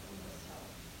 on the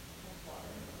stove, with water,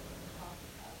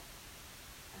 coffee cup,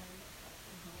 and a cup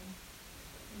from home.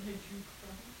 And I drink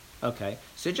from. Okay,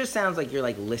 so it just sounds like you're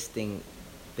listing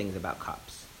things about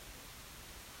cups.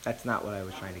 That's not what I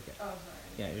was trying to get. Oh,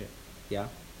 sorry. Yeah?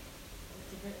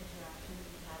 Different interactions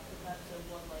we have with that. So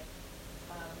one,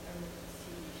 I remember this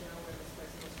TV show where this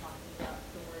person was talking about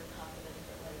the word cup in a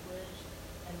different language,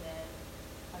 and then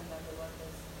I remember one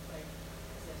was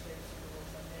yesterday was Super Bowl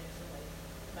Sunday, so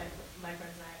my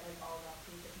friends and I all got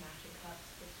these matching cups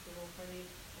for Super Bowl party,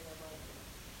 and I'm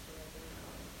should I bring a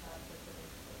coffee cup or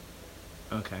should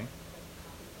I bring Okay.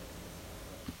 coffee cups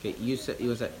and stuff?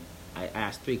 Okay, I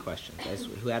asked 3 questions.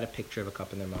 Who had a picture of a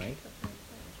cup in their mind?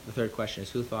 The third question is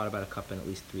who thought about a cup in at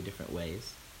least 3 different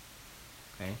ways?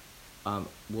 Okay.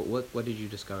 What did you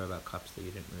discover about cups that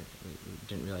you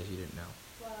didn't realize you didn't know?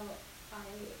 Well, I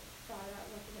thought about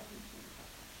what the definition of cup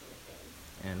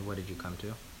actually is. And what did you come to?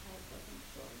 I wasn't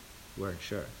sure. You weren't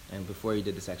sure. And before you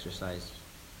did this exercise,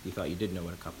 you thought you did know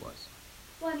what a cup was.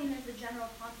 Well, there's the general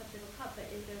concept of a cup, but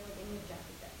is there any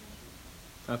objective definition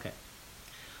of a cup? Okay.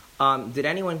 Did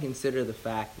anyone consider the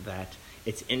fact that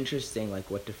it's interesting,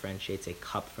 like what differentiates a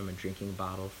cup from a drinking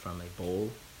bottle from a bowl?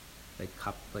 Like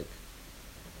cup, like,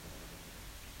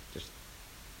 just,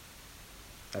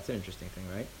 that's an interesting thing,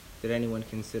 right? Did anyone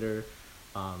consider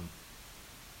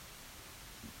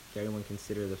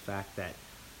the fact that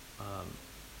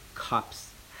cups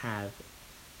have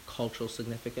cultural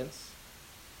significance?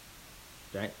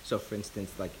 Right? So, for instance,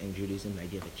 like in Judaism, the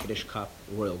idea of a Kiddush cup,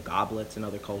 royal goblets in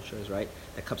other cultures, right?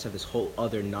 That cups have this whole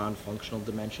other non-functional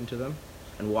dimension to them.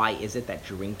 And why is it that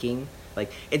drinking,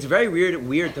 like, it's very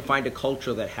weird to find a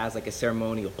culture that has like a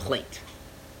ceremonial plate,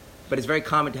 but it's very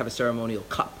common to have a ceremonial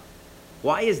cup.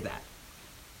 Why is that?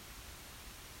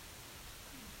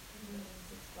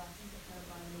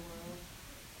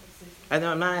 And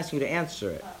I'm not asking you to answer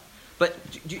it. But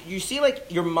you see, like,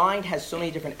 your mind has so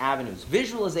many different avenues.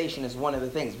 Visualization is one of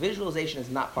the things. Visualization is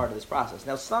not part of this process.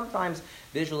 Now, sometimes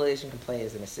visualization can play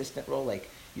as an assistant role. Like,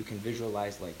 you can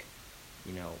visualize, like,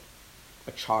 you know,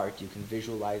 a chart. You can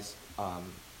visualize,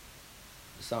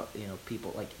 some, you know,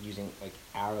 people, like, using, like,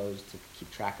 arrows to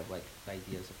keep track of, like,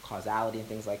 ideas of causality and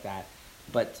things like that.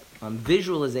 But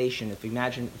visualization, if you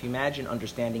imagine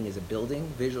understanding is a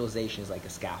building, visualization is like a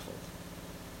scaffold.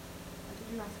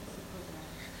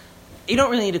 You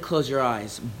don't really need to close your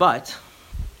eyes, but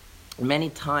many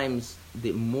times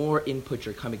the more input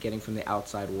you're getting from the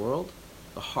outside world,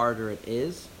 the harder it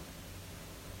is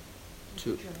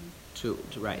to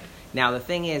right. Now the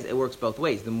thing is, it works both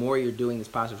ways. The more you're doing this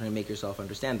process trying to make yourself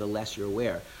understand, the less you're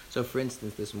aware. So, for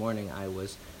instance, this morning I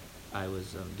was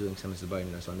doing some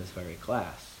Mayanot on this very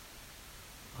class,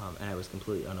 and I was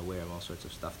completely unaware of all sorts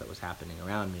of stuff that was happening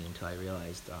around me until I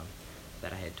realized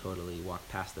that I had totally walked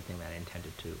past the thing that I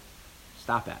intended to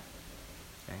stop at.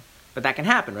 Okay? But that can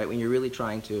happen, right? When you're really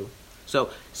trying to. So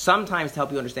sometimes to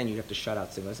help you understand, you have to shut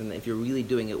out stimulus, and if you're really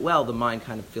doing it well, the mind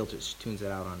kind of tunes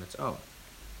it out on its own.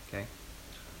 Okay.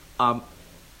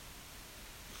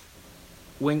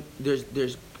 When there's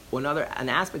an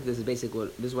aspect of this is basically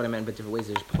this is what I meant, but different ways.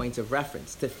 There's points of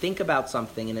reference to think about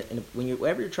something, and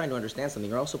whenever you're trying to understand something,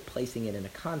 you're also placing it in a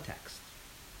context.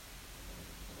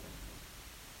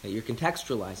 You're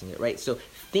contextualizing it, right? So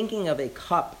thinking of a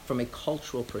cup from a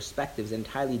cultural perspective is an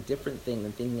entirely different thing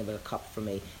than thinking of a cup from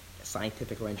a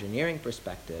scientific or engineering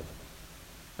perspective,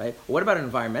 right? What about an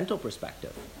environmental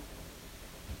perspective,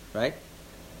 right?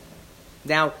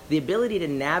 Now, the ability to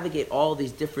navigate all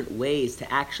these different ways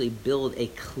to actually build a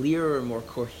clearer, more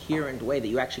coherent way that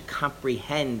you actually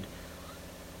comprehend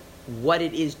what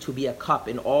it is to be a cup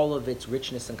in all of its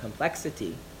richness and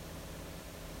complexity,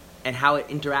 and how it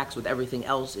interacts with everything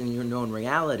else in your known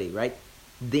reality, right?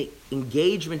 The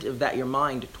engagement of your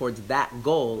mind towards that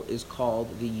goal is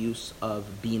called the use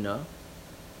of bina,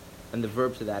 and the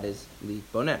verb to that is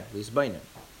lisbonen.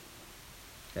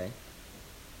 Okay?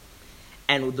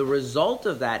 And the result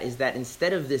of that is that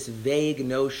instead of this vague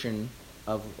notion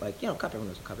of, like, you know, cup, everyone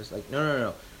knows what cup is, like,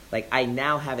 no. Like, I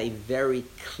now have a very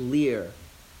clear,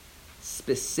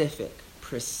 specific,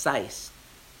 precise,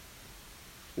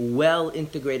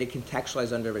 well-integrated,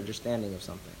 contextualized understanding of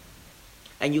something.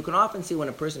 And you can often see when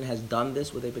a person has done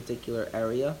this with a particular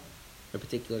area, a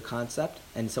particular concept,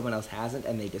 and someone else hasn't,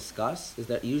 and they discuss, is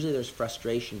that usually there's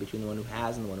frustration between the one who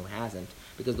has and the one who hasn't,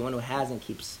 because the one who hasn't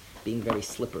keeps being very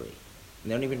slippery.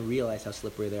 And they don't even realize how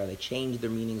slippery they are. They change their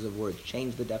meanings of words,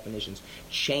 change the definitions,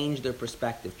 change their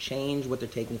perspective, change what they're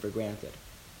taking for granted.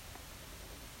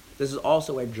 This is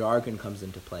also where jargon comes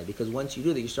into play, because once you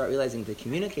do that, you start realizing to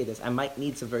communicate this, I might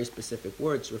need some very specific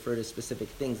words to refer to specific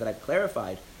things that I've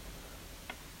clarified.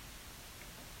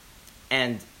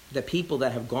 And the people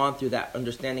that have gone through that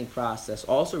understanding process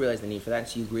also realize the need for that,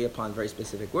 so you agree upon very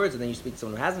specific words, and then you speak to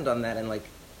someone who hasn't done that, and, like,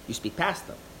 you speak past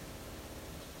them.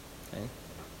 Okay?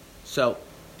 So,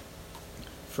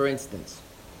 for instance,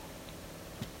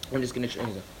 I'm just going to show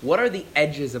you, what are the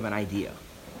edges of an idea?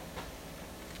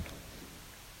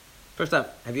 First off,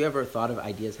 have you ever thought of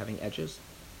ideas having edges?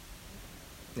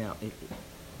 Now,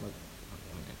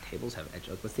 tables have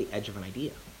edges. What's the edge of an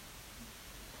idea?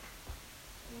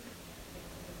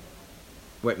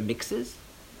 Where it mixes?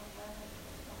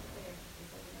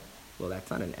 Well, that's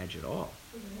not an edge at all.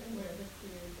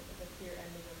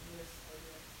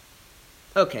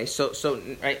 Okay,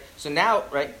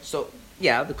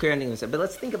 yeah, the clear ending of this. But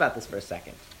let's think about this for a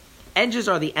second. Edges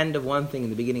are the end of one thing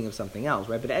and the beginning of something else,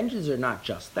 right? But edges are not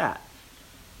just that.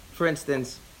 For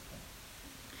instance,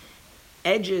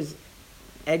 edges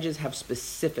have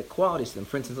specific qualities to them.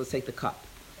 For instance, let's take the cup.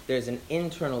 There's an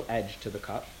internal edge to the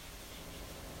cup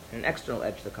and an external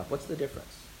edge to the cup. What's the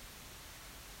difference?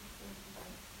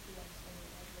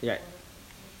 Yeah.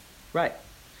 Right.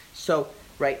 So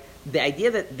right? The idea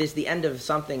that there's the end of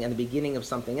something and the beginning of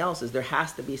something else is there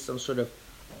has to be some sort of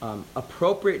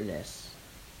appropriateness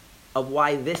of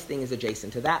why this thing is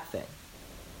adjacent to that thing,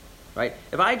 right?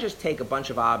 If I just take a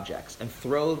bunch of objects and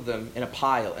throw them in a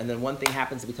pile, and then one thing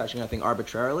happens to be touching another thing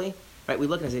arbitrarily, right? We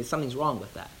look and say something's wrong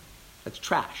with that. That's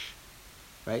trash,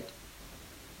 right?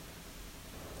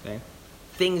 Okay.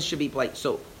 Things should be like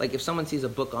so. Like if someone sees a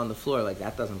book on the floor, like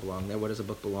that doesn't belong there. Where does a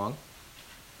book belong?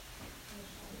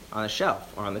 On a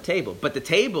shelf or on the table. But the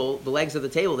table, the legs of the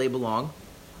table, they belong,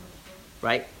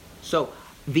 right? So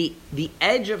the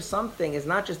edge of something is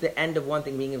not just the end of one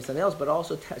thing being of something else, but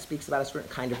also speaks about a certain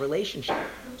kind of relationship.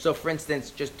 So, for instance,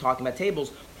 just talking about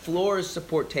tables, floors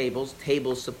support tables,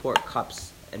 tables support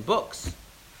cups and books.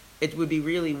 It would be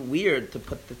really weird to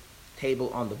put the table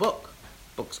on the book.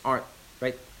 Books aren't,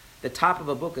 right? The top of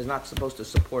a book is not supposed to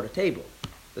support a table.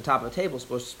 The top of a table is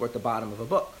supposed to support the bottom of a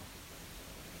book.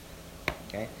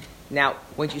 Okay. Now,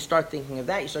 once you start thinking of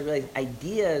that, you start realizing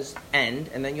ideas end,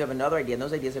 and then you have another idea, and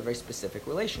those ideas have very specific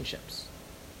relationships.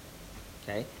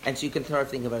 Okay? And so you can start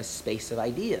thinking about a space of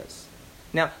ideas.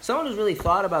 Now, someone who's really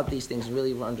thought about these things and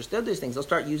really understood these things, they'll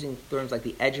start using terms like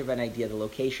the edge of an idea, the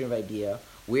location of an idea,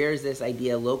 where is this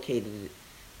idea located?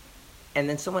 And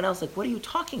then someone else like, what are you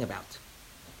talking about?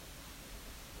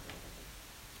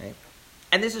 Okay?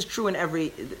 And this is true in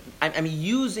every... I'm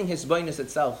using hisbonenus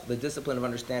itself, the discipline of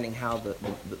understanding how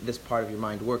this part of your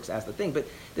mind works as the thing. But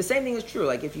the same thing is true.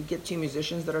 Like if you get two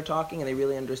musicians that are talking and they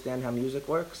really understand how music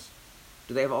works,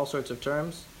 do they have all sorts of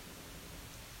terms?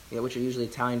 Yeah, which are usually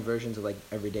Italian versions of like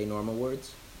everyday normal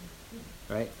words,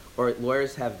 right? Or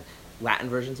lawyers have Latin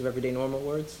versions of everyday normal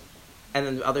words. And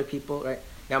then other people, right?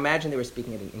 Now imagine they were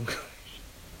speaking it in English.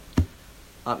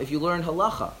 If you learn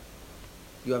halacha,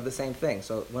 you have the same thing.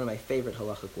 So one of my favorite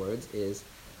halachic words is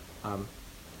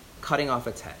cutting off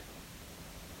its head.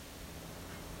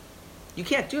 You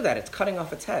can't do that. It's cutting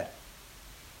off its head.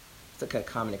 It's like a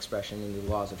common expression in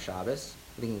the laws of Shabbos.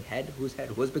 Thinking head? Whose head?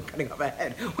 Who's been cutting off a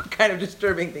head? What kind of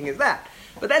disturbing thing is that?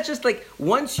 But that's just like,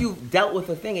 once you've dealt with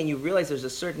a thing and you realize there's a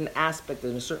certain aspect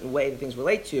and a certain way that things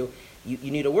relate to,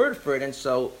 you need a word for it. And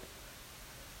so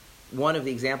one of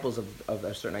the examples of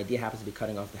a certain idea happens to be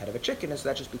cutting off the head of a chicken, and so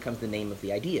that just becomes the name of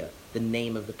the idea, the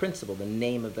name of the principle, the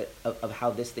name of how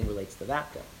this thing relates to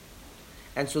that thing.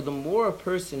 And so the more a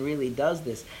person really does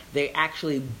this, they're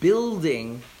actually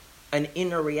building an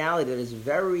inner reality that is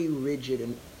very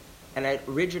rigid, and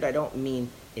rigid I don't mean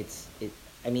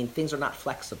I mean things are not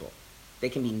flexible. They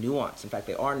can be nuanced. In fact,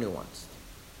 they are nuanced.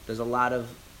 There's a lot of,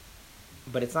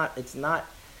 but it's not. It's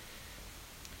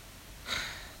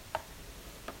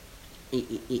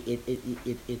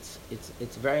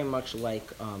very much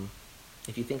like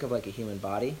if you think of like a human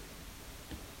body,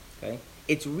 okay?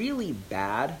 It's really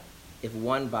bad if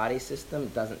one body system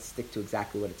doesn't stick to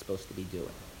exactly what it's supposed to be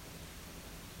doing.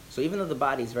 So even though the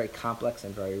body is very complex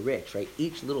and very rich, right?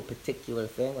 Each little particular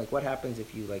thing, like what happens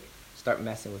if you like start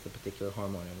messing with a particular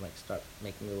hormone and like start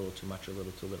making it a little too much or a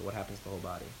little too little? What happens to the whole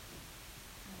body?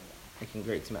 It can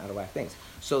create some out of whack things.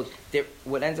 So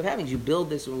what ends up happening is you build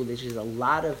this rule, which is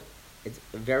it's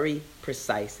very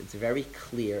precise, it's very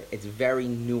clear, it's very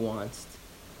nuanced,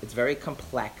 it's very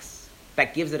complex.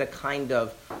 That gives it a kind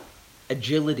of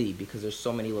agility because there's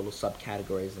so many little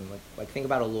subcategories. And like think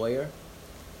about a lawyer.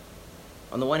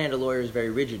 On the one hand, a lawyer is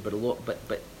very rigid, but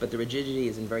the rigidity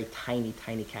is in very tiny,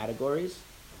 tiny categories,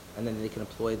 and then they can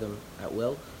employ them at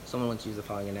will. Someone once used the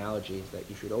following analogy: is that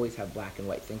you should always have black and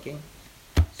white thinking.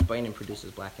 Spaining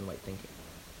produces black and white thinking.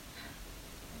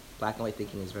 Black and white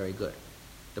thinking is very good.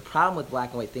 The problem with black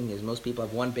and white thinking is most people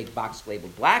have one big box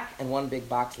labeled black and one big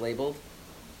box labeled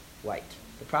white.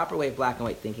 The proper way of black and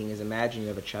white thinking is imagine you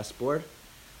have a chessboard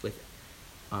with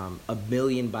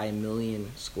 1,000,000 by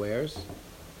 1,000,000 squares.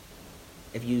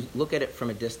 If you look at it from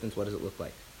a distance, what does it look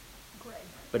like? Gray.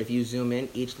 But if you zoom in,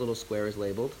 each little square is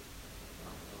labeled,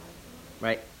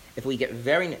 right? If we get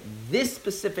this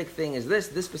specific thing is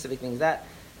this specific thing is that,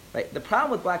 right? The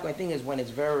problem with black and white thinking is when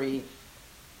it's very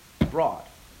broad.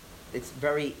 It's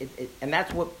very, and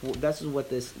that's what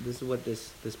this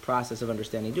process of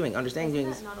understanding doing. Understanding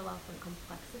Doesn't doing that not allow for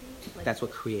complexity? Like, that's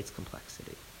what creates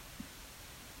complexity.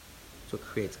 That's what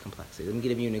creates complexity. Let me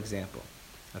give you an example,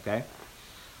 okay?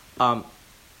 I'm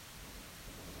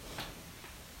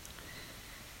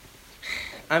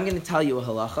going to tell you a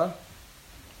halacha,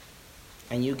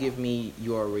 and you give me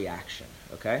your reaction,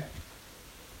 okay?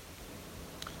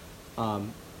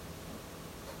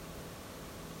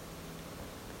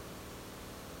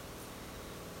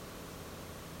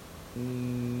 Think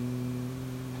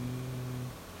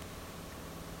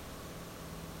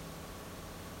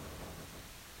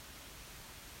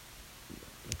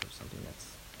of something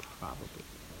that's probably.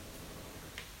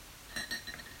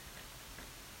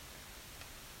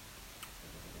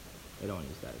 I don't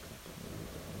use that example.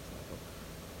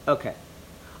 Okay.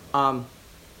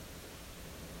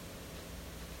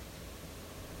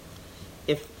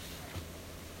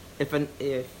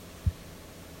 If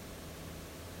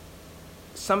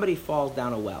somebody falls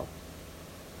down a well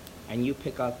and you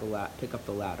pick up the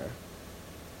ladder,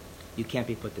 you can't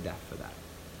be put to death for that,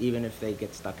 even if they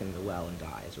get stuck in the well and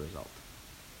die as a result.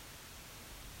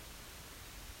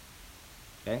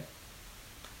 Okay?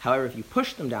 However, if you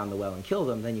push them down the well and kill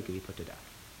them, then you can be put to death.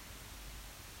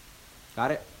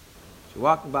 Got it? So you're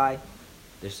walking by,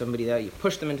 there's somebody there, you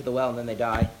push them into the well and then they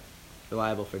die, you're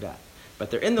liable for death. But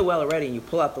they're in the well already and you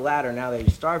pull out the ladder, now they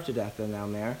starve to death and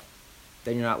down there,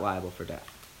 then you're not liable for death.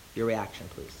 Your reaction,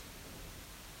 please.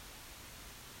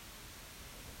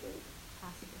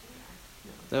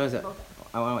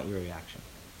 I want your reaction.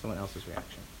 Someone else's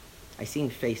reaction. I seen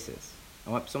faces. I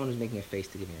want someone who's making a face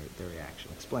to give me their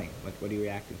reaction. Explain. What are you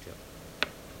reacting to?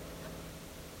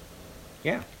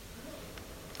 Yeah.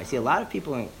 I see a lot of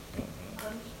people in...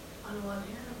 On the one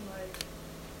hand, I'm like,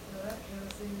 that kind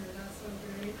of thing, you're not so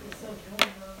great, you're so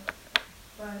killing them.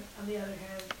 But on the other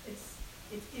hand, it's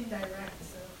indirect,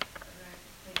 so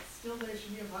like still there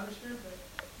should be a punishment, but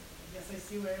I guess I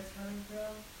see where it's coming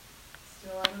from.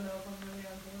 Still, I don't know if I'm really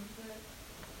on board with it.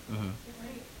 Mm-hmm.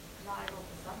 Right. Liable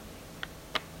for something.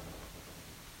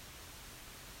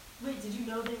 Wait, did you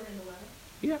know they were in the well?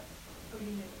 Yeah. Oh, you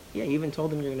knew? Yeah, you even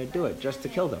told them you're going to do it just to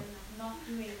kill them. Not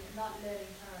learning Torah is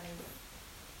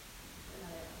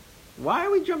another. Why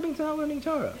are we jumping to not learning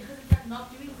Torah? Because it's like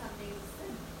not doing something is a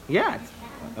sin. Yeah. You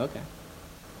can. Okay.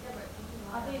 Yeah, but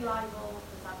are they liable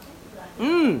for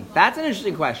something? That's an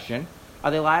interesting question.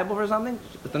 Are they liable for something?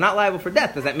 If they're not liable for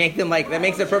death, does that make them that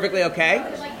makes it perfectly okay?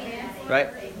 Right?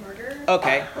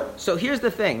 Okay. So here's the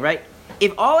thing, right?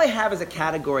 If all I have is a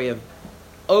category of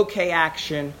okay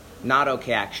action, not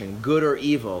okay action, good or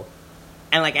evil,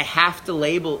 and I have to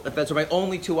label, if those are my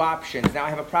only two options, now I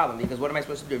have a problem, because what am I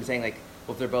supposed to do? I'm saying well,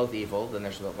 if they're both evil, then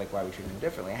they're supposed why are we treating them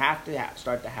differently? I have to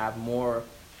start to have more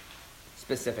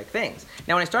specific things.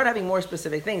 Now, when I start having more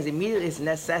specific things, immediately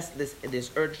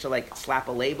this urge to slap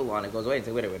a label on it goes away and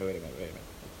say, wait a minute.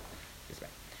 This way.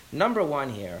 Number one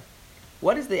here,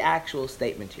 what is the actual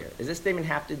statement here? Does this statement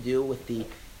have to do with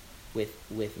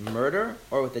murder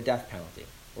or with the death penalty?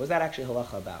 What was that actually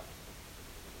halacha about?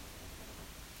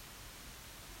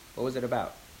 What was it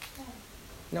about?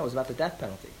 No, it was about the death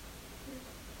penalty.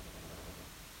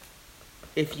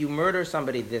 If you murder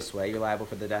somebody this way, you're liable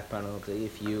for the death penalty.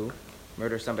 If you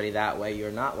murder somebody that way,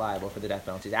 you're not liable for the death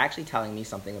penalty. It's actually telling me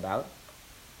something about,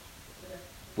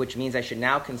 which means I should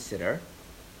now consider,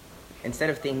 instead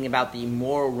of thinking about the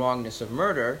moral wrongness of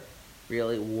murder,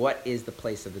 really, what is the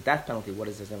place of the death penalty? What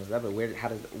is this?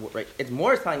 Right? It's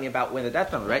more telling me about when the death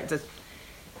penalty, right? It says,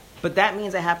 but that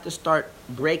means I have to start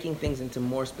breaking things into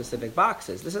more specific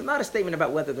boxes. This is not a statement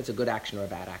about whether that's a good action or a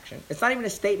bad action. It's not even a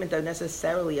statement that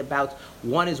necessarily about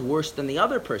one is worse than the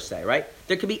other per se, right?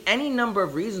 There could be any number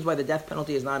of reasons why the death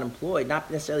penalty is not employed,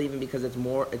 not necessarily even because it's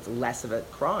less of a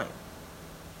crime,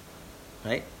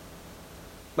 right?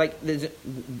 What is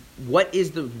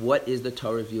the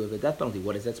Torah view of the death penalty?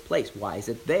 What is its place? Why is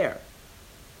it there?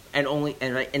 And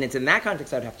it's in that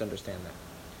context I would have to understand that.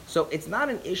 So it's not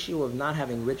an issue of not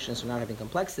having richness or not having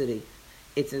complexity.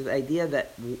 It's an idea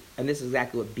that, and this is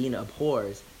exactly what Bina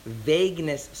abhors,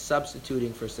 vagueness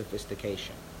substituting for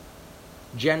sophistication.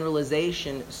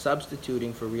 Generalization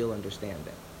substituting for real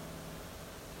understanding.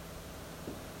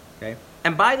 Okay?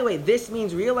 And by the way, this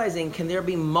means realizing, can there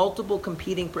be multiple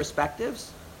competing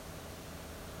perspectives?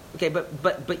 Okay,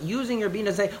 but using your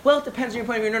Bina to say, well, it depends on your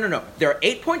point of view. No. There are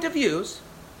 8 point of views,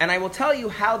 and I will tell you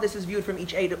how this is viewed from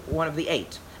each one of the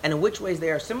 8. And in which ways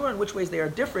they are similar, and which ways they are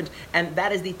different, and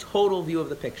that is the total view of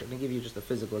the picture. Let me give you just a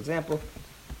physical example.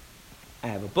 I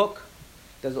have a book.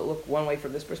 Does it look one way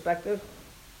from this perspective?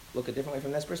 Look a different way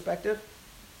from this perspective?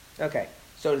 Okay,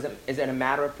 so is it a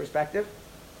matter of perspective?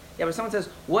 Yeah, but someone says,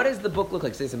 what does the book look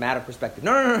like? Say it's a matter of perspective.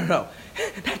 No.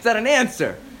 That's not an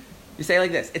answer. You say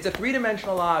like this, it's a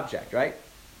three-dimensional object, right?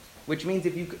 Which means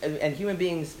and human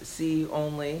beings see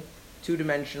only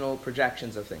two-dimensional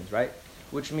projections of things, right?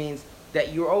 Which means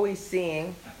that you're always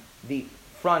seeing the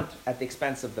front at the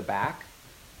expense of the back,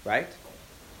 right?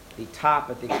 The top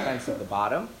at the expense of the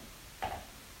bottom.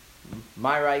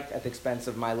 My right at the expense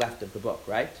of my left of the book,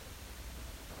 right?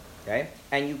 Okay?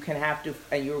 And you're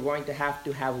going to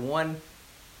have one,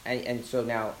 and so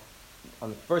now,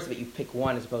 on the first of it, you pick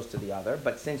one as opposed to the other,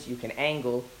 but since you can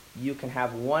angle, you can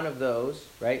have one of those,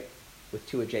 right, with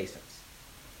two adjacents.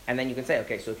 And then you can say,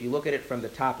 okay, so if you look at it from the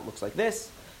top, it looks like this.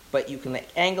 but you can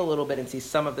angle a little bit and see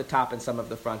some of the top and some of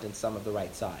the front and some of the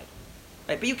right side.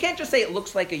 Right? But you can't just say it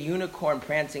looks like a unicorn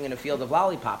prancing in a field of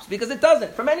lollipops, because it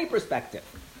doesn't, from any perspective.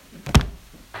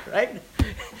 Right?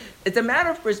 It's a matter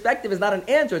of perspective, is not an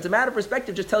answer. It's a matter of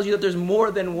perspective, just tells you that there's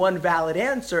more than one valid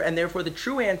answer, and therefore the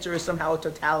true answer is somehow a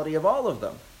totality of all of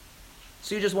them.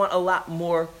 So you just want a lot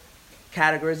more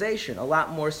categorization, a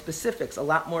lot more specifics, a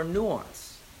lot more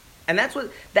nuance. And that's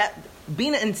what, that,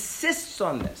 Bina insists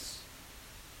on this.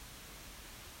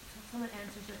 Someone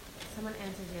answers you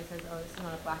and says, oh, this is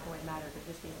not a black and white matter, but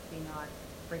just basically not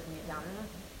breaking it down enough.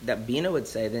 That Bina would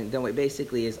say, then what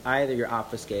basically is either you're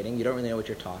obfuscating, you don't really know what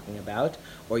you're talking about,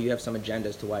 or you have some agenda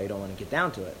as to why you don't want to get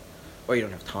down to it, or you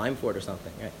don't have time for it or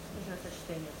something, right? There's no such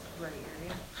thing as gray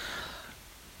area.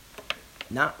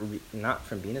 Not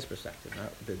from Bina's perspective.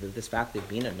 Not this fact that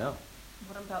Bina, no.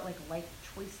 What about like life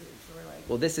choices or like?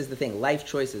 Well, this is the thing. Life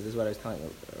choices, this is what I was telling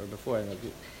you or before,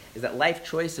 is that life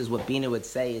choices, what Bina would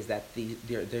say is that the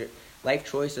life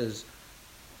choices,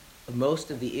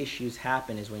 most of the issues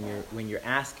happen is when you're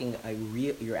asking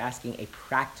a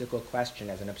practical question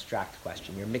as an abstract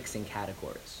question. You're mixing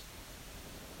categories.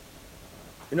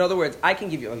 In other words, I can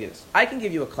give you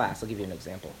a class. I'll give you an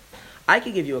example. I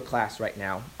could give you a class right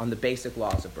now on the basic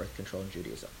laws of birth control in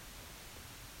Judaism.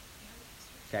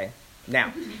 Okay?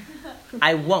 Now,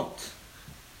 I won't.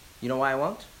 You know why I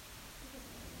won't?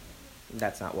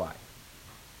 That's not why.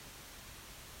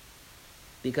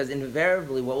 Because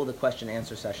invariably, what will the question and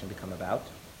answer session become about?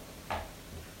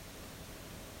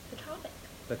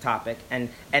 The topic. And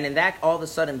in that, all of a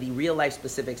sudden, the real life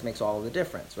specifics makes all of the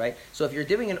difference, right? So if you're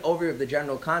doing an overview of the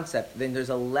general concept, then there's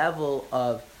a level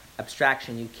of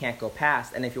abstraction you can't go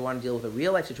past. And if you want to deal with a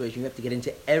real life situation, you have to get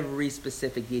into every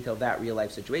specific detail of that real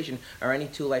life situation. Are any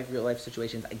two real life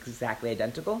situations exactly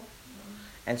identical? Mm-hmm.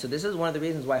 And so this is one of the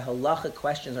reasons why halachic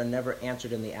questions are never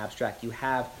answered in the abstract.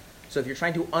 So if you're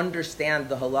trying to understand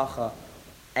the halacha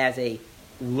as a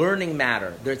learning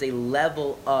matter, there's a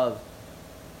level of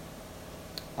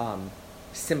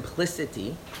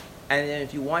simplicity. And then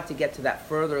if you want to get to that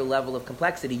further level of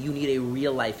complexity, you need a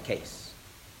real life case.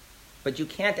 But you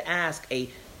can't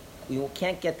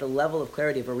get the level of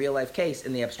clarity of a real life case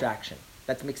in the abstraction.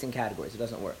 That's mixing categories. It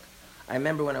doesn't work. I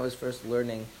remember when I was first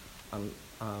learning for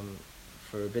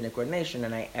rabbinic ordination,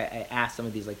 and I asked some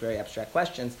of these like very abstract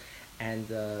questions, and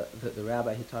the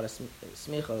rabbi who taught us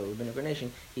smicha, rabbinic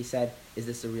ordination, he said, "Is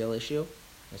this a real issue?"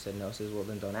 I said, "No." He says, "Well,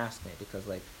 then don't ask me, because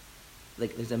like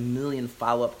there's a million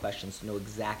follow-up questions to know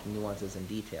exact nuances and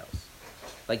details.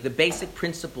 Like the basic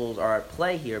principles are at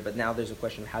play here, but now there's a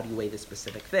question of how do you weigh this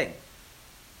specific thing?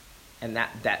 And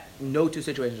that no two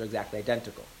situations are exactly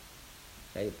identical.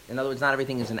 Okay? In other words, not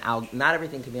everything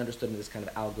can be understood in this kind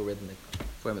of algorithmic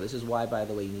formula. This is why, by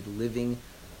the way, you need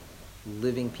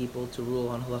living people to rule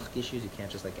on halachic issues. You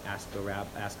can't just like ask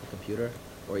a computer,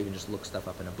 or even just look stuff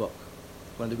up in a book.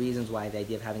 One of the reasons why the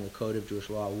idea of having a code of Jewish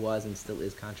law was and still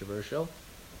is controversial,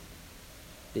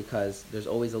 because there's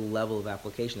always a level of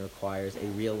application that requires a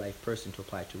real-life person to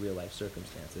apply to real-life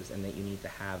circumstances, and that you need to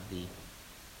have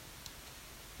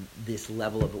this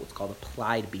level of what's called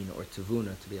applied bina or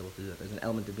tavuna to be able to do that. There's an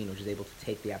element of bina which is able to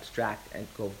take the abstract and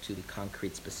go to the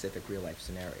concrete, specific real-life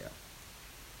scenario.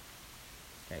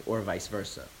 Okay? Or vice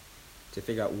versa, to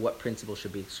figure out what principle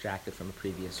should be extracted from a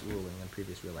previous ruling and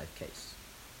previous real-life case.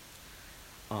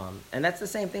 And that's the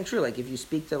same thing true. Like if you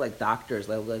speak to like doctors,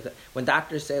 like when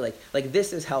doctors say like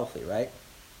this is healthy, right?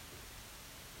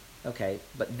 Okay,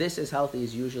 but this is healthy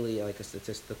is usually like a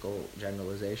statistical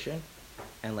generalization,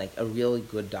 and like a really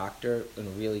good doctor and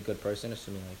a really good person,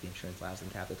 assuming like the insurance allows them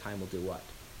to have the time, will do what?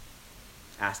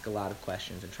 Ask a lot of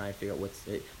questions and try and figure out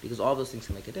because all those things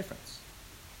can make a difference.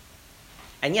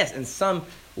 And yes, in some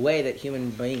way that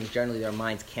human beings, generally their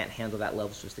minds can't handle that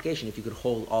level of sophistication. If you could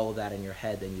hold all of that in your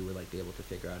head, then you would like be able to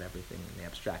figure out everything in the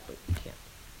abstract, but you can't.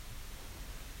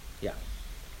 Yeah.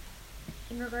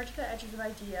 In regard to the edges of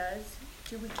ideas,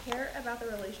 do we care about the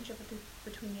relationship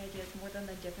between the ideas more than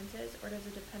the differences, or does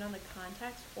it depend on the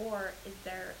context, or is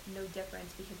there no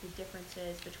difference because the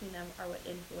differences between them are what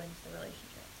influence the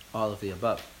relationship? All of the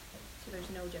above. So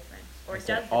there's no difference, or it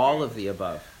does depend. All of the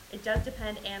above. It does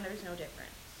depend, and there's no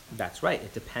difference. That's right.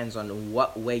 It depends on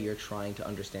what way you're trying to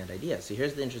understand ideas. So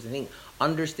here's the interesting thing.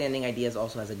 Understanding ideas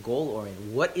also has a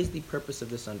goal-oriented. What is the purpose of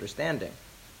this understanding?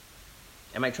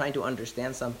 Am I trying to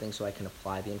understand something so I can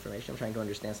apply the information? I'm trying to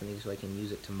understand something so I can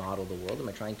use it to model the world? Am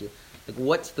I trying to...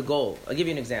 what's the goal? I'll give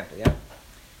you an example, yeah?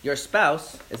 Your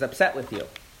spouse is upset with you.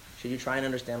 Should you try and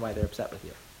understand why they're upset with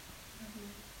you?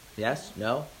 Mm-hmm. Yes?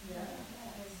 No?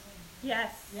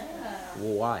 Yes. Yeah.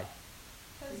 Well, why?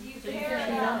 Because you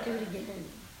don't do it again.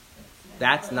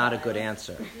 That's not a good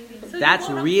answer. So That's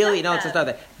you won't really, accept no, it's just that.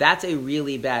 not that. That's a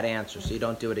really bad answer, so you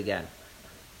don't do it again.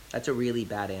 That's a really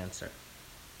bad answer.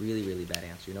 Really, really bad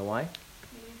answer. You know why?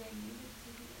 Maybe they needed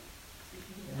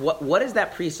to do What does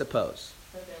that presuppose?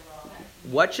 that they're wrong.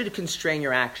 What should constrain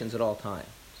your actions at all times?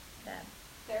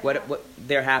 They're What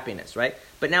their happiness, right?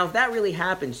 But now if that really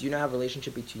happens, do you now have a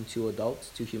relationship between two adults,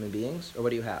 two human beings? Or what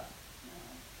do you have?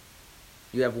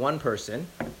 You have one person,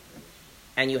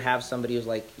 and you have somebody who's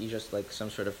like, you just like some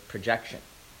sort of projection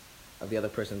of the other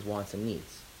person's wants and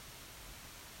needs.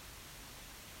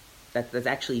 That's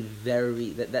actually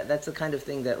that's the kind of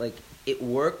thing that like it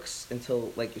works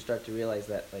until like you start to realize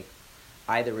that like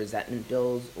either resentment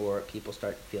builds or people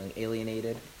start feeling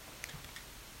alienated.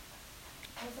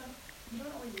 Also, you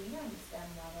don't always need to understand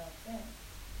why they're upset.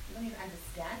 You don't even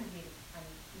understand. You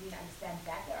need to understand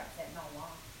that they're upset, not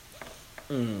why.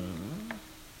 Mm.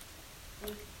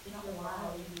 It's not You're why.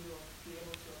 wrong, you will be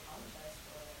able to apologize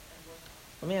for it and work on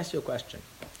it. Let me ask you a question.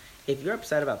 If you're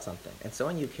upset about something and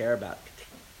someone you care about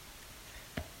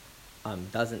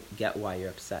doesn't get why you're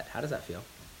upset, how does that feel?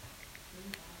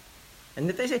 And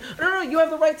if they say, no, you have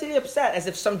the right to be upset, as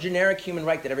if some generic human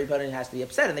right that everybody has to be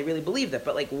upset, and they really believe that,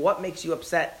 but like what makes you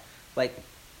upset, like,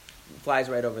 flies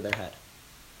right over their head?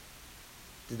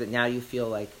 Does it now you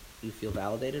feel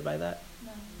validated by that?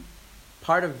 No.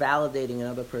 Part of validating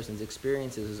another person's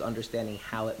experiences is understanding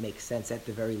how it makes sense, at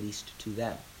the very least, to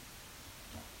them.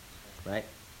 Right?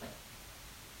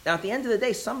 Now, at the end of the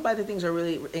day, some by the things are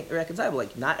really irreconcilable.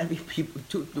 Like, not every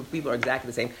two people are exactly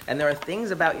the same. And there are things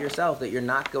about yourself that you're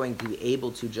not going to be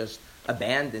able to just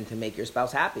abandon to make your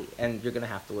spouse happy. And you're going to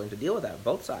have to learn to deal with that on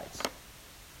both sides.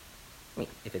 I mean,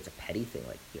 if it's a petty thing,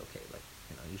 like, okay, like,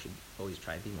 you know, you should always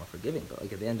try and be more forgiving. But,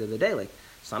 like, at the end of the day, like,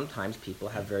 sometimes people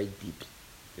have they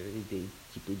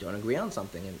deeply don't agree on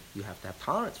something, and you have to have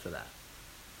tolerance for that.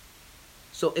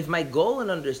 So if my goal in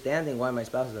understanding why my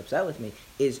spouse is upset with me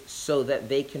is so that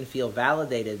they can feel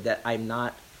validated that I'm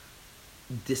not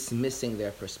dismissing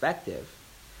their perspective,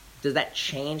 does that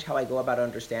change how I go about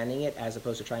understanding it, as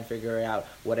opposed to trying to figure out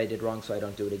what I did wrong so I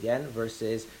don't do it again,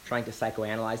 versus trying to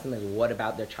psychoanalyze them as what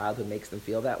about their childhood makes them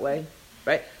feel that way,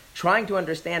 right? Trying to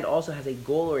understand also has a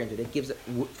goal-oriented. It gives,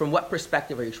 from what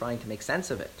perspective are you trying to make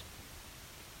sense of it?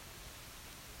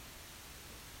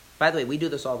 By the way, we do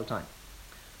this all the time.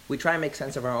 We try and make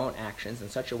sense of our own actions in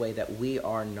such a way that we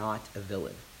are not a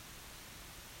villain.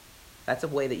 That's a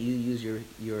way that you use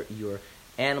your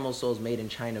animal soul's made in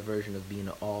China version of being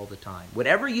all the time.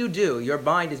 Whatever you do, your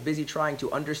mind is busy trying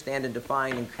to understand and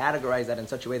define and categorize that in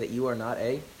such a way that you are not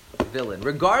a villain,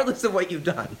 regardless of what you've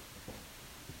done.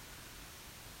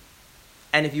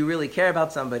 And if you really care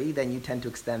about somebody, then you tend to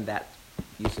extend that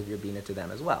use of your bina to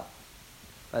them as well.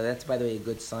 That's, by the way, a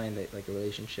good sign that, like, a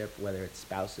relationship, whether it's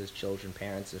spouses, children,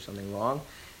 parents, there's something wrong,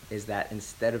 is that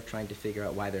instead of trying to figure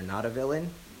out why they're not a villain,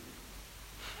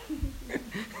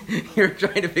 you're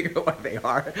trying to figure out why they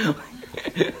are.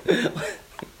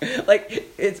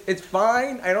 Like, it's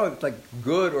fine. I know it's, like,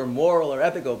 good or moral or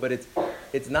ethical, but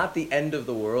it's not the end of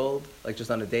the world, like,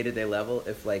 just on a day-to-day level,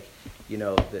 if, like, you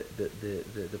know,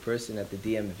 the person at the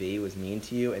DMV was mean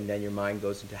to you, and then your mind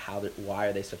goes into why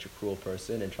are they such a cruel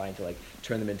person, and trying to, like,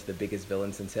 turn them into the biggest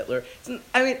villain since Hitler.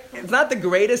 It's not the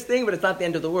greatest thing, but it's not the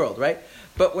end of the world, right?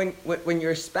 But when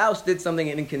your spouse did something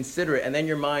inconsiderate, and then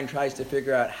your mind tries to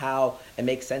figure out how and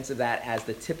make sense of that as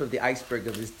the tip of the iceberg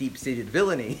of this deep-seated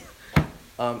villainy,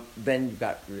 then you've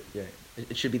got... Yeah,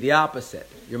 it should be the opposite.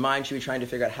 Your mind should be trying to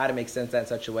figure out how to make sense of that in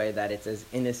such a way that it's as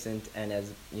innocent and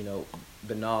as, you know,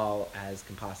 banal as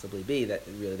can possibly be, that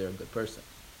really they're a good person.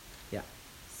 Yeah.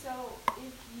 So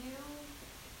if you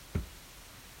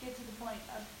get to the point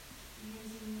of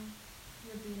using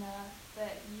your bina,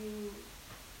 that you,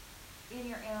 in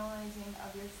your analyzing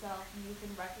of yourself, you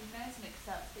can recognize and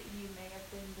accept that you may have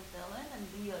been the villain, and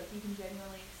you can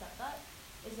genuinely accept that.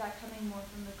 Is that coming more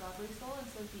from the godly soul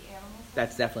instead of the animal soul?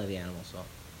 That's definitely the animal soul.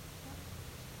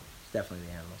 It's definitely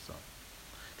the animal soul.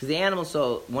 Because the animal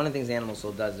soul, one of the things the animal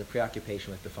soul does is a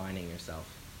preoccupation with defining yourself.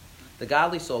 The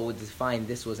godly soul would define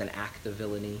this was an act of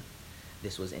villainy,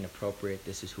 this was inappropriate,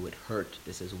 this is who it hurt,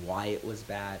 this is why it was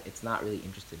bad. It's not really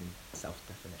interested in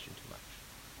self-definition too much.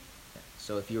 Yeah.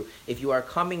 So if you are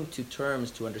coming to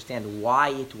terms to understand why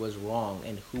it was wrong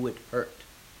and who it hurt,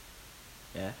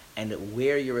 yeah, and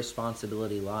where your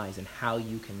responsibility lies and how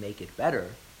you can make it better,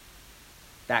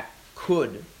 that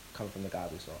could come from the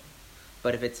godly soul.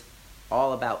 But if it's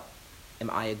all about, am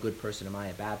I a good person, am I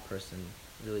a bad person,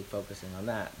 really focusing on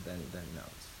that, then no.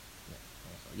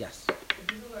 Yes? The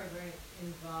people who are very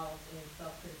involved in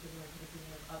self-criticism and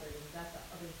criticism of others, is that the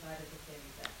other side of the same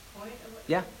exact point of what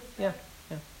Yeah, you yeah, described?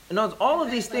 yeah. No, all of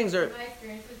these things are. In my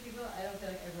experience with people, I don't feel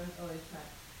like everyone's always trying.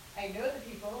 I know the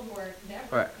people who are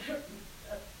never Right.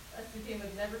 associated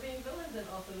with never being villains, and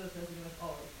also those associated with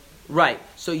always being. Right.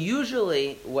 So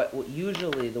usually,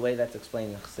 usually the way that's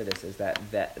explained in Chassidus is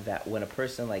that when a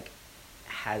person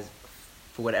has,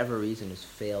 for whatever reason, has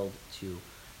failed to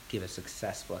give a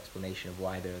successful explanation of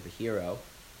why they're the hero,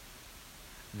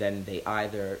 then they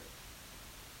either,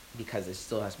 because it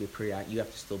still has to be you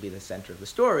have to still be the center of the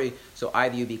story. So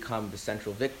either you become the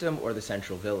central victim or the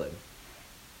central villain.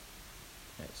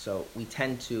 Right, so we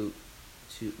tend to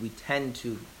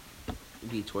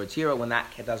be towards hero. When that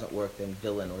doesn't work, then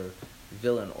villain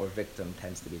or victim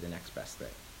tends to be the next best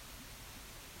thing.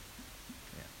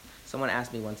 Yeah. Someone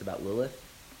asked me once about Lilith.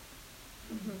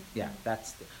 Mm-hmm. Yeah,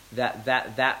 that's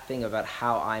that thing about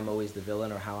how I'm always the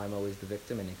villain or how I'm always the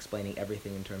victim, and explaining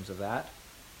everything in terms of that.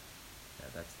 Yeah,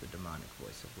 that's the demonic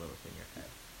voice of Lilith in your head,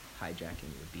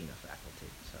 hijacking your Bina faculty.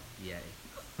 So, yay.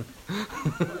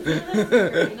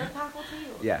 Your Bina faculty?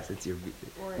 Yes, it's your.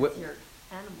 Or it's your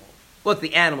animal. Well, it's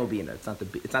the animal Bina. It's not the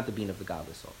Bina of the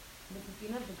godly soul. But the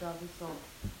Bina of the godly soul,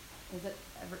 is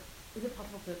it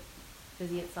possible to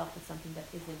busy itself with something that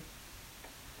isn't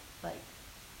like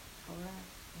correct?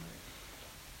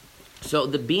 So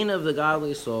the Bina of the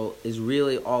godly soul is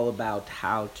really all about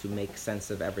how to make sense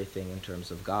of everything in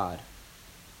terms of God,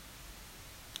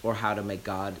 or how to make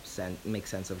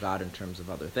sense of God in terms of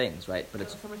other things, right? But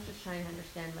it's someone's just trying to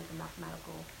understand like a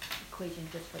mathematical equation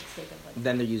just for the sake of like.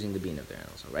 Then they're using the Bina of their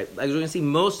animal soul, right? As we're going to see,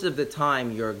 most of the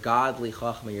time, your godly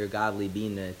Chachma, your godly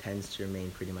Bina tends to remain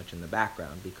pretty much in the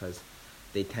background, because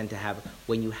they tend to have,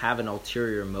 when you have an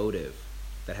ulterior motive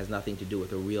that has nothing to do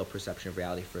with a real perception of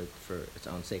reality for its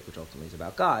own sake, which ultimately is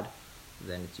about God,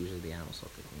 then it's usually the animal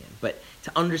soul kicking in. But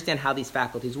to understand how these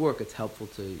faculties work, it's helpful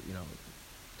to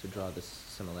draw the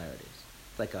similarities.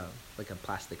 It's like a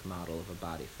plastic model of a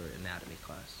body for anatomy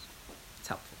class. It's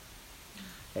helpful.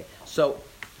 Okay, so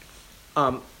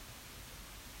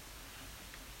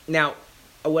now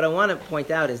what I want to point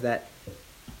out is that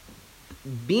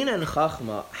Bina and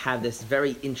Chachma have this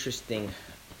very interesting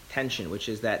tension, which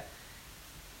is that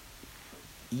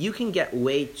you can get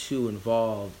way too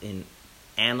involved in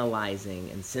analyzing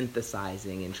and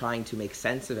synthesizing and trying to make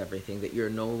sense of everything that you're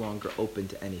no longer open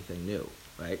to anything new,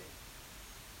 right?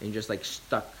 And you're just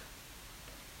stuck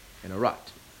in a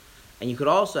rut. And you could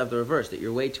also have the reverse, that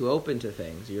you're way too open to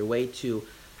things, you're way too,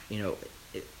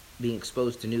 being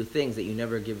exposed to new things, that you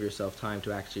never give yourself time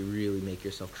to actually really make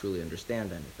yourself truly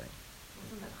understand anything.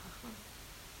 Wasn't that Chachma?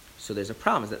 So there's a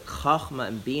problem, is that Chachma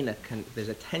and Bina, there's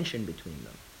a tension between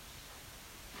them.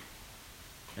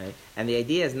 Right? And the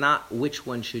idea is not which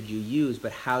one should you use,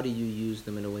 but how do you use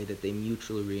them in a way that they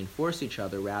mutually reinforce each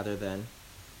other rather than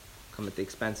come at the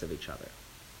expense of each other.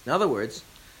 In other words,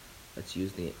 let's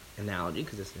use the analogy,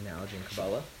 because it's an analogy in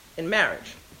Kabbalah. In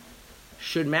marriage,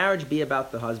 should marriage be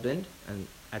about the husband and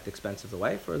at the expense of the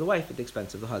wife, or the wife at the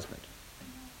expense of the husband?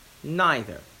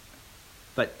 Neither.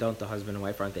 But don't the husband and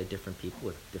wife, aren't they different people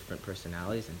with different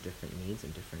personalities and different needs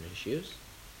and different issues?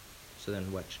 So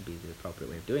then what should be the appropriate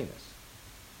way of doing this?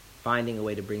 Finding a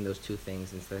way to bring those two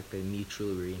things instead of they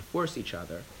mutually reinforce each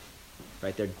other,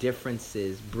 right? Their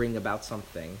differences bring about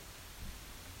something,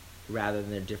 rather than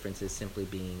their differences simply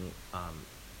being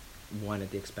one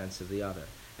at the expense of the other.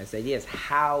 And so the idea is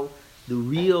how the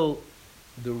real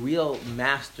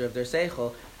master of their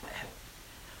seichel,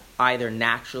 either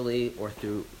naturally or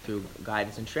through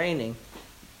guidance and training,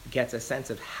 gets a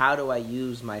sense of how do I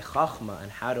use my chachma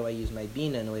and how do I use my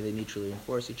bina in a way they mutually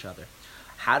reinforce each other.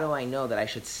 How do I know that I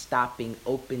should stop being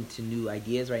open to new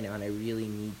ideas right now, and I really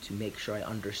need to make sure I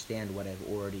understand what I've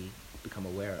already become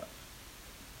aware of?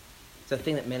 It's a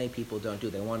thing that many people don't do.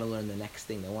 They want to learn the next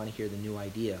thing. They want to hear the new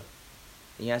idea.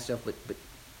 And you ask yourself, but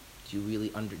do you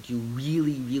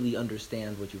really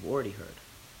understand what you've already heard?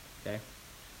 Okay?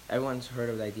 Everyone's heard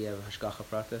of the idea of hashgacha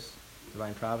pratis,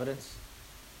 divine providence?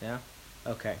 Yeah?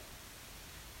 Okay.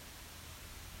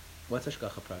 What's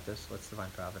hashgacha pratis? What's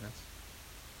divine providence?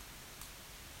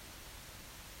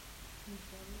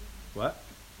 What?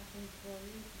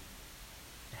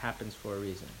 It happens for a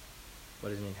reason. What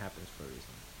does it mean happens for a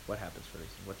reason? What happens for a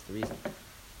reason? What's the reason?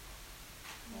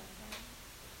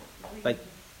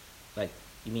 Like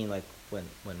you mean like when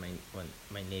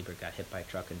my neighbor got hit by a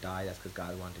truck and died, that's because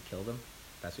God wanted to kill them?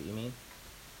 That's what you mean?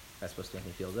 That's supposed to make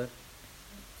me feel good?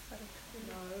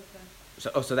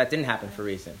 So that didn't happen for a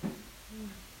reason.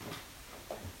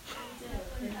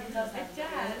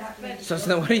 So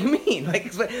then what do you mean? What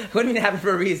do you mean it happened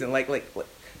for a reason?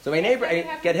 So my neighbor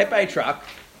got hit by a truck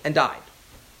and died.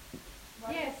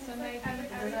 Yes, so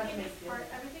Like,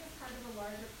 everything's part of a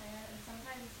larger plan, and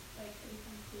sometimes it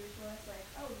becomes clear to us,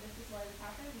 oh, this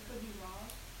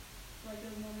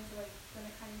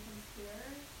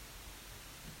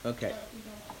Okay. But we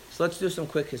don't want it. So let's do some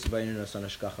quick hisbainus on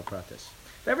hashgacha pratis.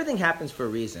 If everything happens for a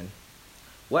reason,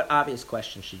 what obvious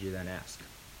question should you then ask?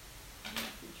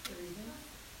 What's the reason?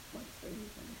 What's the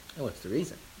reason? Oh, what's the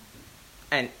reason?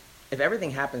 And if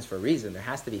everything happens for a reason, there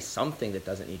has to be something that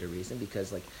doesn't need a reason,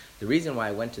 because like the reason why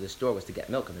I went to the store was to get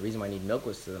milk, and the reason why I need milk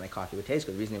was so that my coffee would taste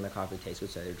good. The reason I need my coffee would taste good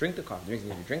so I would drink the coffee. The reason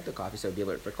I need to drink the coffee so I'd be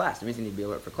alert for class. The reason I need to be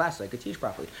alert for class so I could teach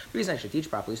properly. The reason I should teach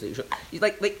properly so that you should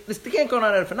like this can't go on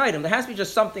ad infinitum. There has to be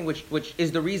just something which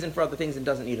is the reason for other things and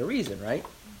doesn't need a reason, right?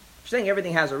 If you're saying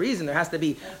everything has a reason, there has to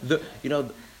be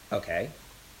okay.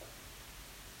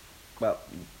 Well,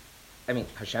 I mean,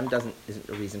 Hashem isn't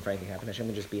a reason for anything to happen. Hashem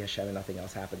can just be Hashem and nothing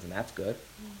else happens, and that's good.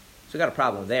 So we got a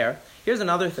problem there. Here's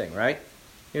another thing, right?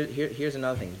 Here's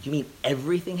another thing. Do you mean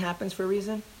everything happens for a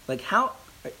reason? Like how?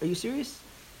 Are you serious?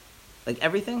 Like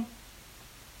everything?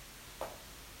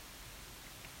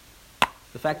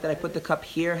 The fact that I put the cup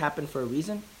here happened for a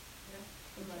reason?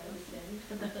 From what I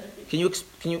understand. Can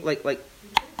you like How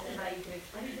you can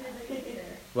explain it.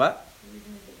 what?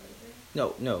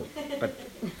 No, but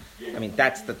I mean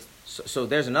that's so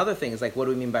there's another thing. Is like, what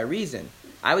do we mean by reason?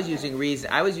 I was using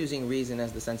reason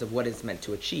as the sense of what it's meant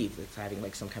to achieve. It's having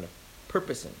like some kind of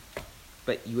purpose in.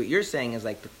 But what you're saying is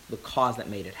like the cause that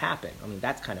made it happen. I mean,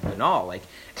 that's kind of banal. Like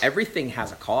everything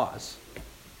has a cause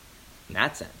in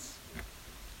that sense.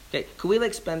 Okay, could we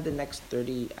like spend the next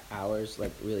 30 hours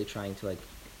like really trying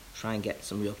and get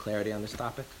some real clarity on this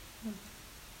topic?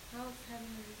 How is having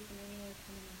a reason anyway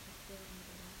coming into feeling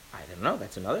I don't know.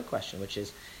 That's another question, which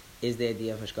is the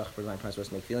idea of hashgacha for divine supposed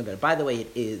to make feeling better? By the way,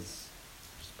 it is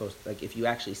supposed to, like, if you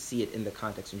actually see it in the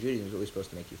context in Judaism, it's always supposed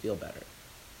to make you feel better.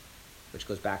 Which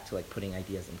goes back to like putting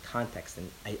ideas in context and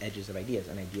edges of ideas.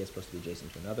 An idea is supposed to be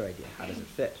adjacent to another idea. How does it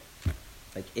fit?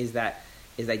 Like, is the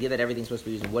idea that everything's supposed to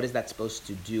be used? What is that supposed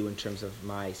to do in terms of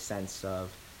my sense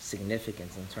of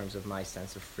significance, in terms of my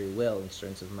sense of free will, in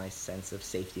terms of my sense of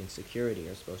safety and security?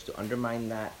 Are supposed to undermine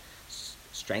that,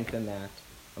 strengthen that?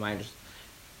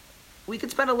 We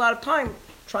could spend a lot of time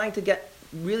trying to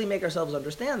really make ourselves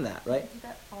understand that, right? Do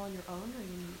that all on your own, or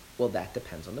you? Well, that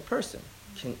depends on the person.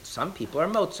 Some people are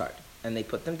Mozart, and they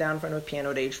put them down in front of a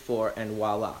piano at age 4, and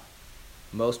voila.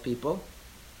 Most people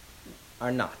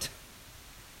are not.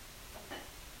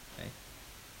 Okay?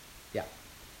 Yeah.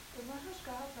 Doesn't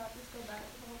hashgacha practice go back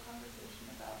to the whole conversation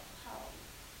about how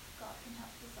God can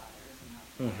have desires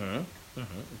and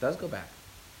how It does go back.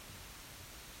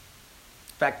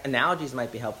 In fact, analogies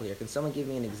might be helpful here. Can someone give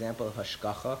me an example of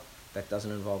hashgacha that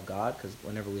doesn't involve God? Because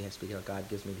whenever we speak about God, it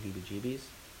gives me the heebie-jeebies.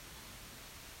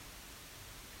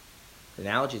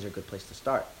 Analogies are a good place to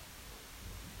start.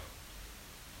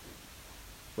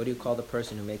 What do you call the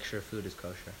person who makes sure food is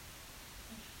kosher?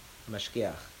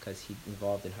 Mashgiach, because he's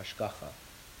involved in hashgacha.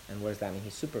 And what does that mean?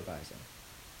 He's supervising.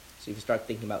 So if you start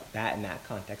thinking about that in that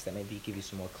context, that maybe give you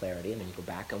some more clarity, and then you go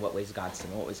back, and what way is God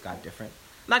similar, what way is God different?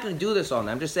 I'm not going to do this all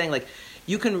night. I'm just saying, like,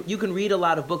 you can read a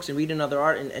lot of books and read another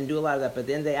art and do a lot of that, but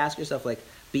then they ask yourself, like,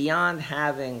 beyond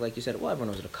having, like you said, well, everyone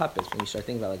knows what a cup is. When you start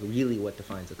thinking about, like, really what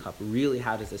defines a cup, really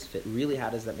how does this fit, really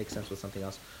how does that make sense with something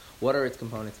else, what are its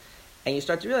components, and you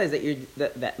start to realize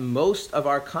that most of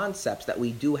our concepts that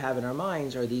we do have in our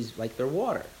minds are these, like, they're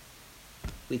water.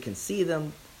 We can see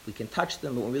them, we can touch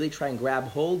them, but when we really try and grab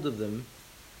hold of them,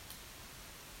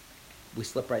 we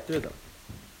slip right through them.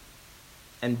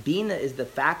 And Bina is the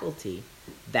faculty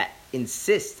that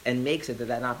insists and makes it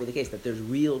that not be the case, that there's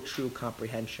real, true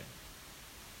comprehension.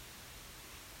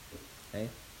 Okay?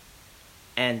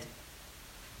 And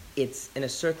it's, in a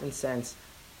certain sense,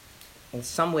 in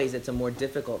some ways it's a more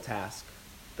difficult task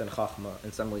than Chachma.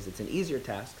 In some ways it's an easier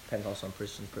task, depends also on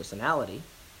person's personality.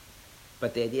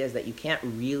 But the idea is that you can't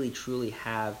really, truly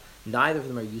have, neither of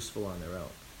them are useful on their own.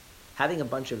 Having a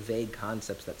bunch of vague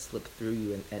concepts that slip through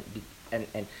you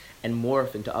and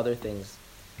morph into other things.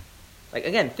 Like,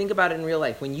 again, think about it in real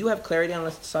life. When you have clarity on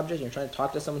a subject and you're trying to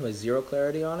talk to someone who has zero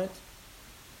clarity on it,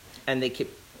 and they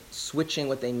keep switching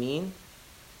what they mean,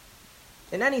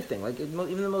 in anything, like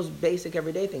even the most basic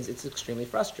everyday things, it's extremely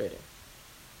frustrating.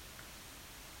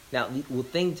 Now, the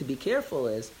thing to be careful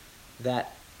is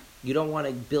that you don't want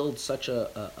to build such a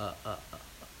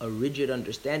rigid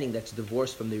understanding that's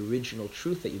divorced from the original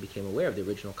truth that you became aware of, the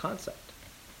original concept.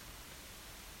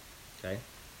 Okay?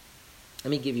 Let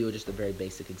me give you just a very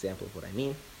basic example of what I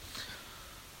mean.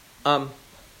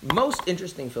 Most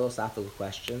interesting philosophical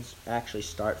questions actually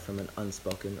start from an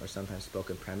unspoken or sometimes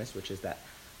spoken premise, which is that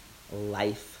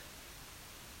life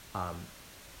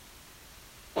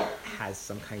has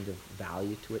some kind of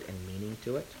value to it and meaning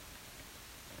to it.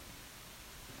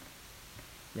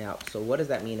 Now, so what does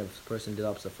that mean if a person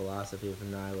develops a philosophy of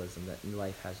nihilism that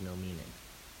life has no meaning?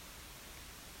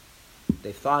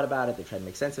 they've thought about it, they've tried to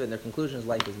make sense of it, and their conclusion is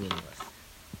life is meaningless.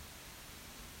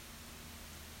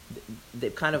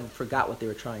 They've kind of forgot what they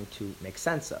were trying to make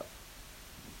sense of.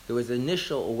 There was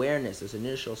initial awareness, this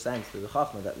initial sense through the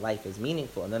Chachma that life is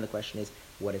meaningful, and then the question is,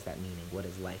 what is that meaning? What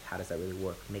is life? How does that really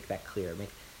work? Make that clear.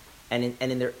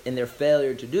 In their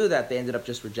failure to do that, they ended up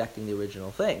just rejecting the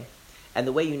original thing. And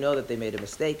the way you know that they made a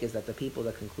mistake is that the people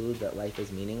that conclude that life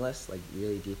is meaningless, like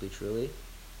really deeply, truly,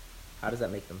 how does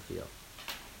that make them feel?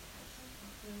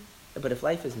 But if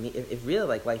life is if really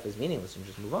like life is meaningless, you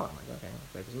just move on. Like, okay,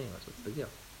 life is meaningless. What's the big deal?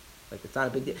 Like, it's not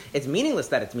a big deal. It's meaningless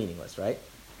that it's meaningless, right?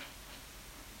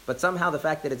 But somehow the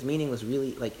fact that it's meaningless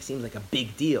really seems like a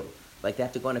big deal. Like they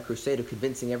have to go on a crusade of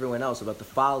convincing everyone else about the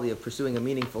folly of pursuing a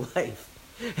meaningful life.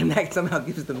 And that somehow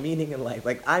gives them meaning in life.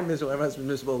 Like, I'm miserable, everyone else is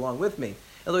miserable along with me. In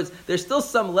other words, there's still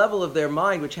some level of their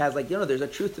mind which has there's a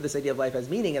truth to this idea of life as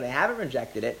meaning, and they haven't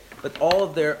rejected it, but all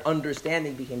of their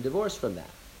understanding became divorced from that.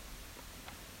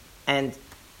 And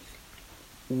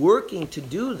working to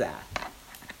do that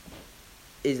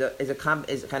is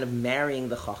kind of marrying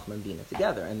the Chachma and Bina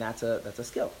together, and that's a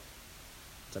skill.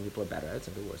 Some people are better at it,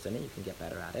 some people are worse than it. You can get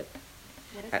better at it.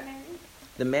 What is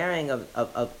the marrying? The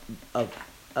marrying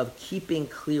of keeping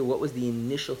clear what was the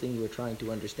initial thing you were trying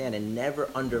to understand and never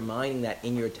undermining that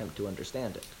in your attempt to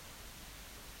understand it.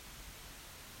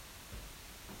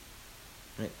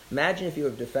 Right? Imagine if you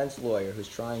have a defense lawyer who's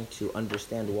trying to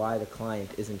understand why the client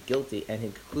isn't guilty, and he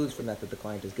concludes from that the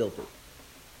client is guilty.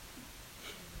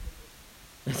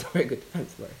 That's a very good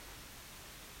defense lawyer.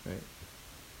 Right?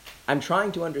 I'm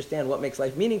trying to understand what makes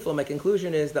life meaningful. My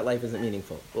conclusion is that life isn't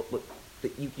meaningful. Well, look,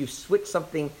 you switched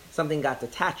something got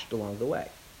detached along the way.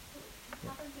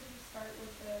 What happens if you start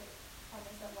with the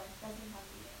premise that life doesn't have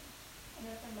meaning? And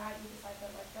then from that you decide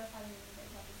that life does have meaning, but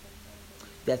it's not the same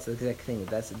thing. That's the exact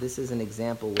thing. This is an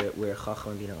example where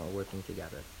Chacham and Bina are working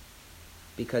together.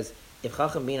 Because if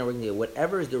Chacham and Bina are working together,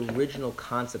 whatever is the original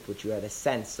concept which you had a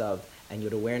sense of and you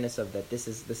had awareness of that this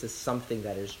is something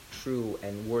that is true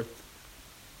and worth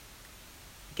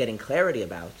getting clarity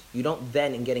about, you don't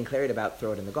then, in getting clarity about,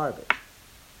 throw it in the garbage.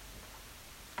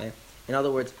 Okay? In other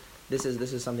words, this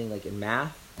is something like in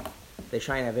math, they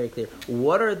try and have very clear,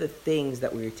 what are the things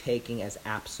that we're taking as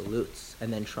absolutes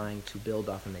and then trying to build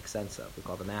off and make sense of? We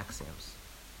call them axioms.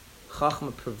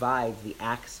 Chachma provides the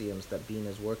axioms that Bina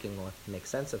is working with to make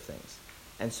sense of things.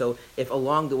 And so if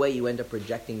along the way you end up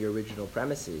rejecting your original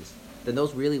premises, then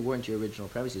those really weren't your original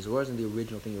premises. It wasn't the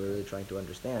original thing you were really trying to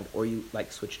understand, or you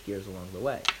switched gears along the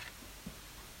way.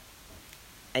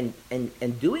 And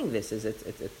doing this is it's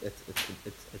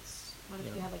What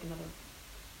if you have another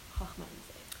Chachma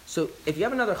insight? So if you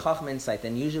have another Chachma insight,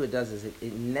 then usually what it does is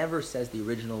it never says the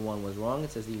original one was wrong.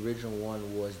 It says the original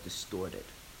one was distorted.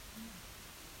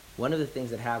 One of the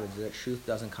things that happens is that truth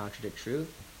doesn't contradict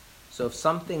truth. So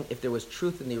if there was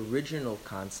truth in the original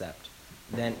concept,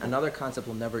 then another concept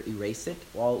will never erase it.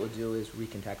 All it will do is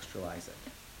recontextualize it.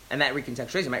 And that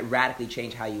recontextualization might radically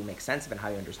change how you make sense of it and how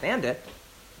you understand it.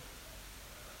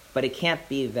 But it can't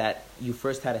be that you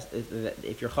first had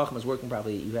if your Chachma is working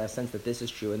properly, you have a sense that this is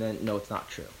true, and then, no, it's not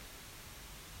true.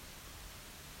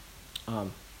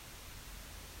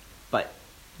 But,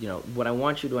 what I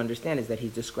want you to understand is that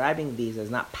he's describing these as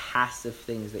not passive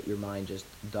things that your mind just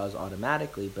does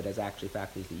automatically, but as actually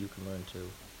faculties that you can learn to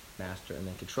master and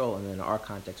then control, and then in our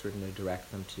context, we're going to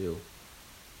direct them to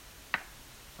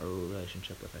a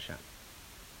relationship with Hashem.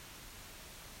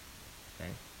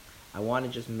 Okay? I want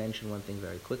to just mention one thing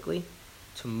very quickly.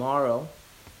 Tomorrow,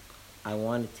 I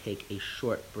want to take a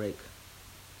short break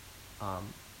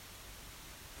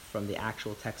from the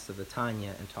actual text of the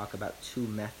Tanya and talk about two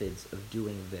methods of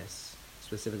doing this,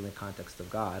 specifically in the context of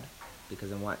God,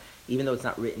 because even though it's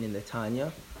not written in the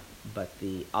Tanya, but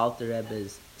the Alter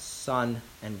Rebbe's son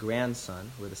and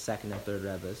grandson, who were the second and third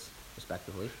Rebbes,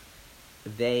 respectively,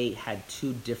 they had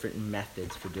two different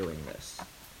methods for doing this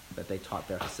that they taught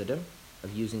their Hasidim,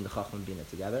 of using the Chachma and Bina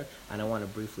together, and I want to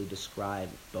briefly describe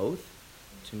both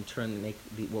to make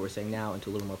what we're saying now into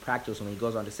a little more practical. So when he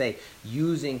goes on to say,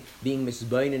 being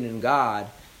misbeinen in God,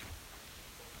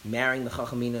 marrying the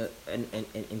Chachma and Bina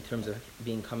in terms of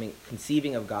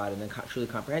conceiving of God and then truly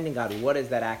comprehending God, what does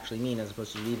that actually mean, as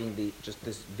opposed to leaving just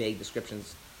this vague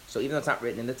descriptions. So even though it's not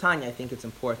written in the Tanya, I think it's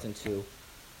important to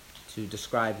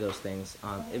describe those things.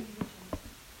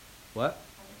 What?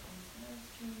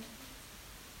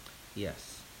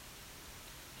 Yes.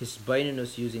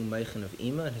 Hisbainus using Meichin of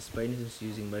Ima and Hisbainus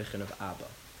using Meichin of Abba.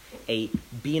 A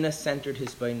Bina-centered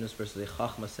Hisbainus versus a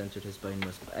Chachma-centered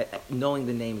Hisbainus. Knowing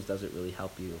the names doesn't really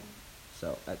help you.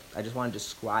 So I just want to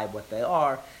describe what they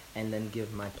are and then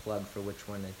give my plug for which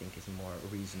one I think is more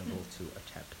reasonable to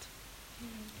attempt.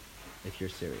 If you're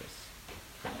serious.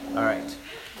 All right.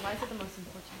 Why is it the most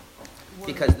important word?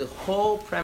 Because the whole premise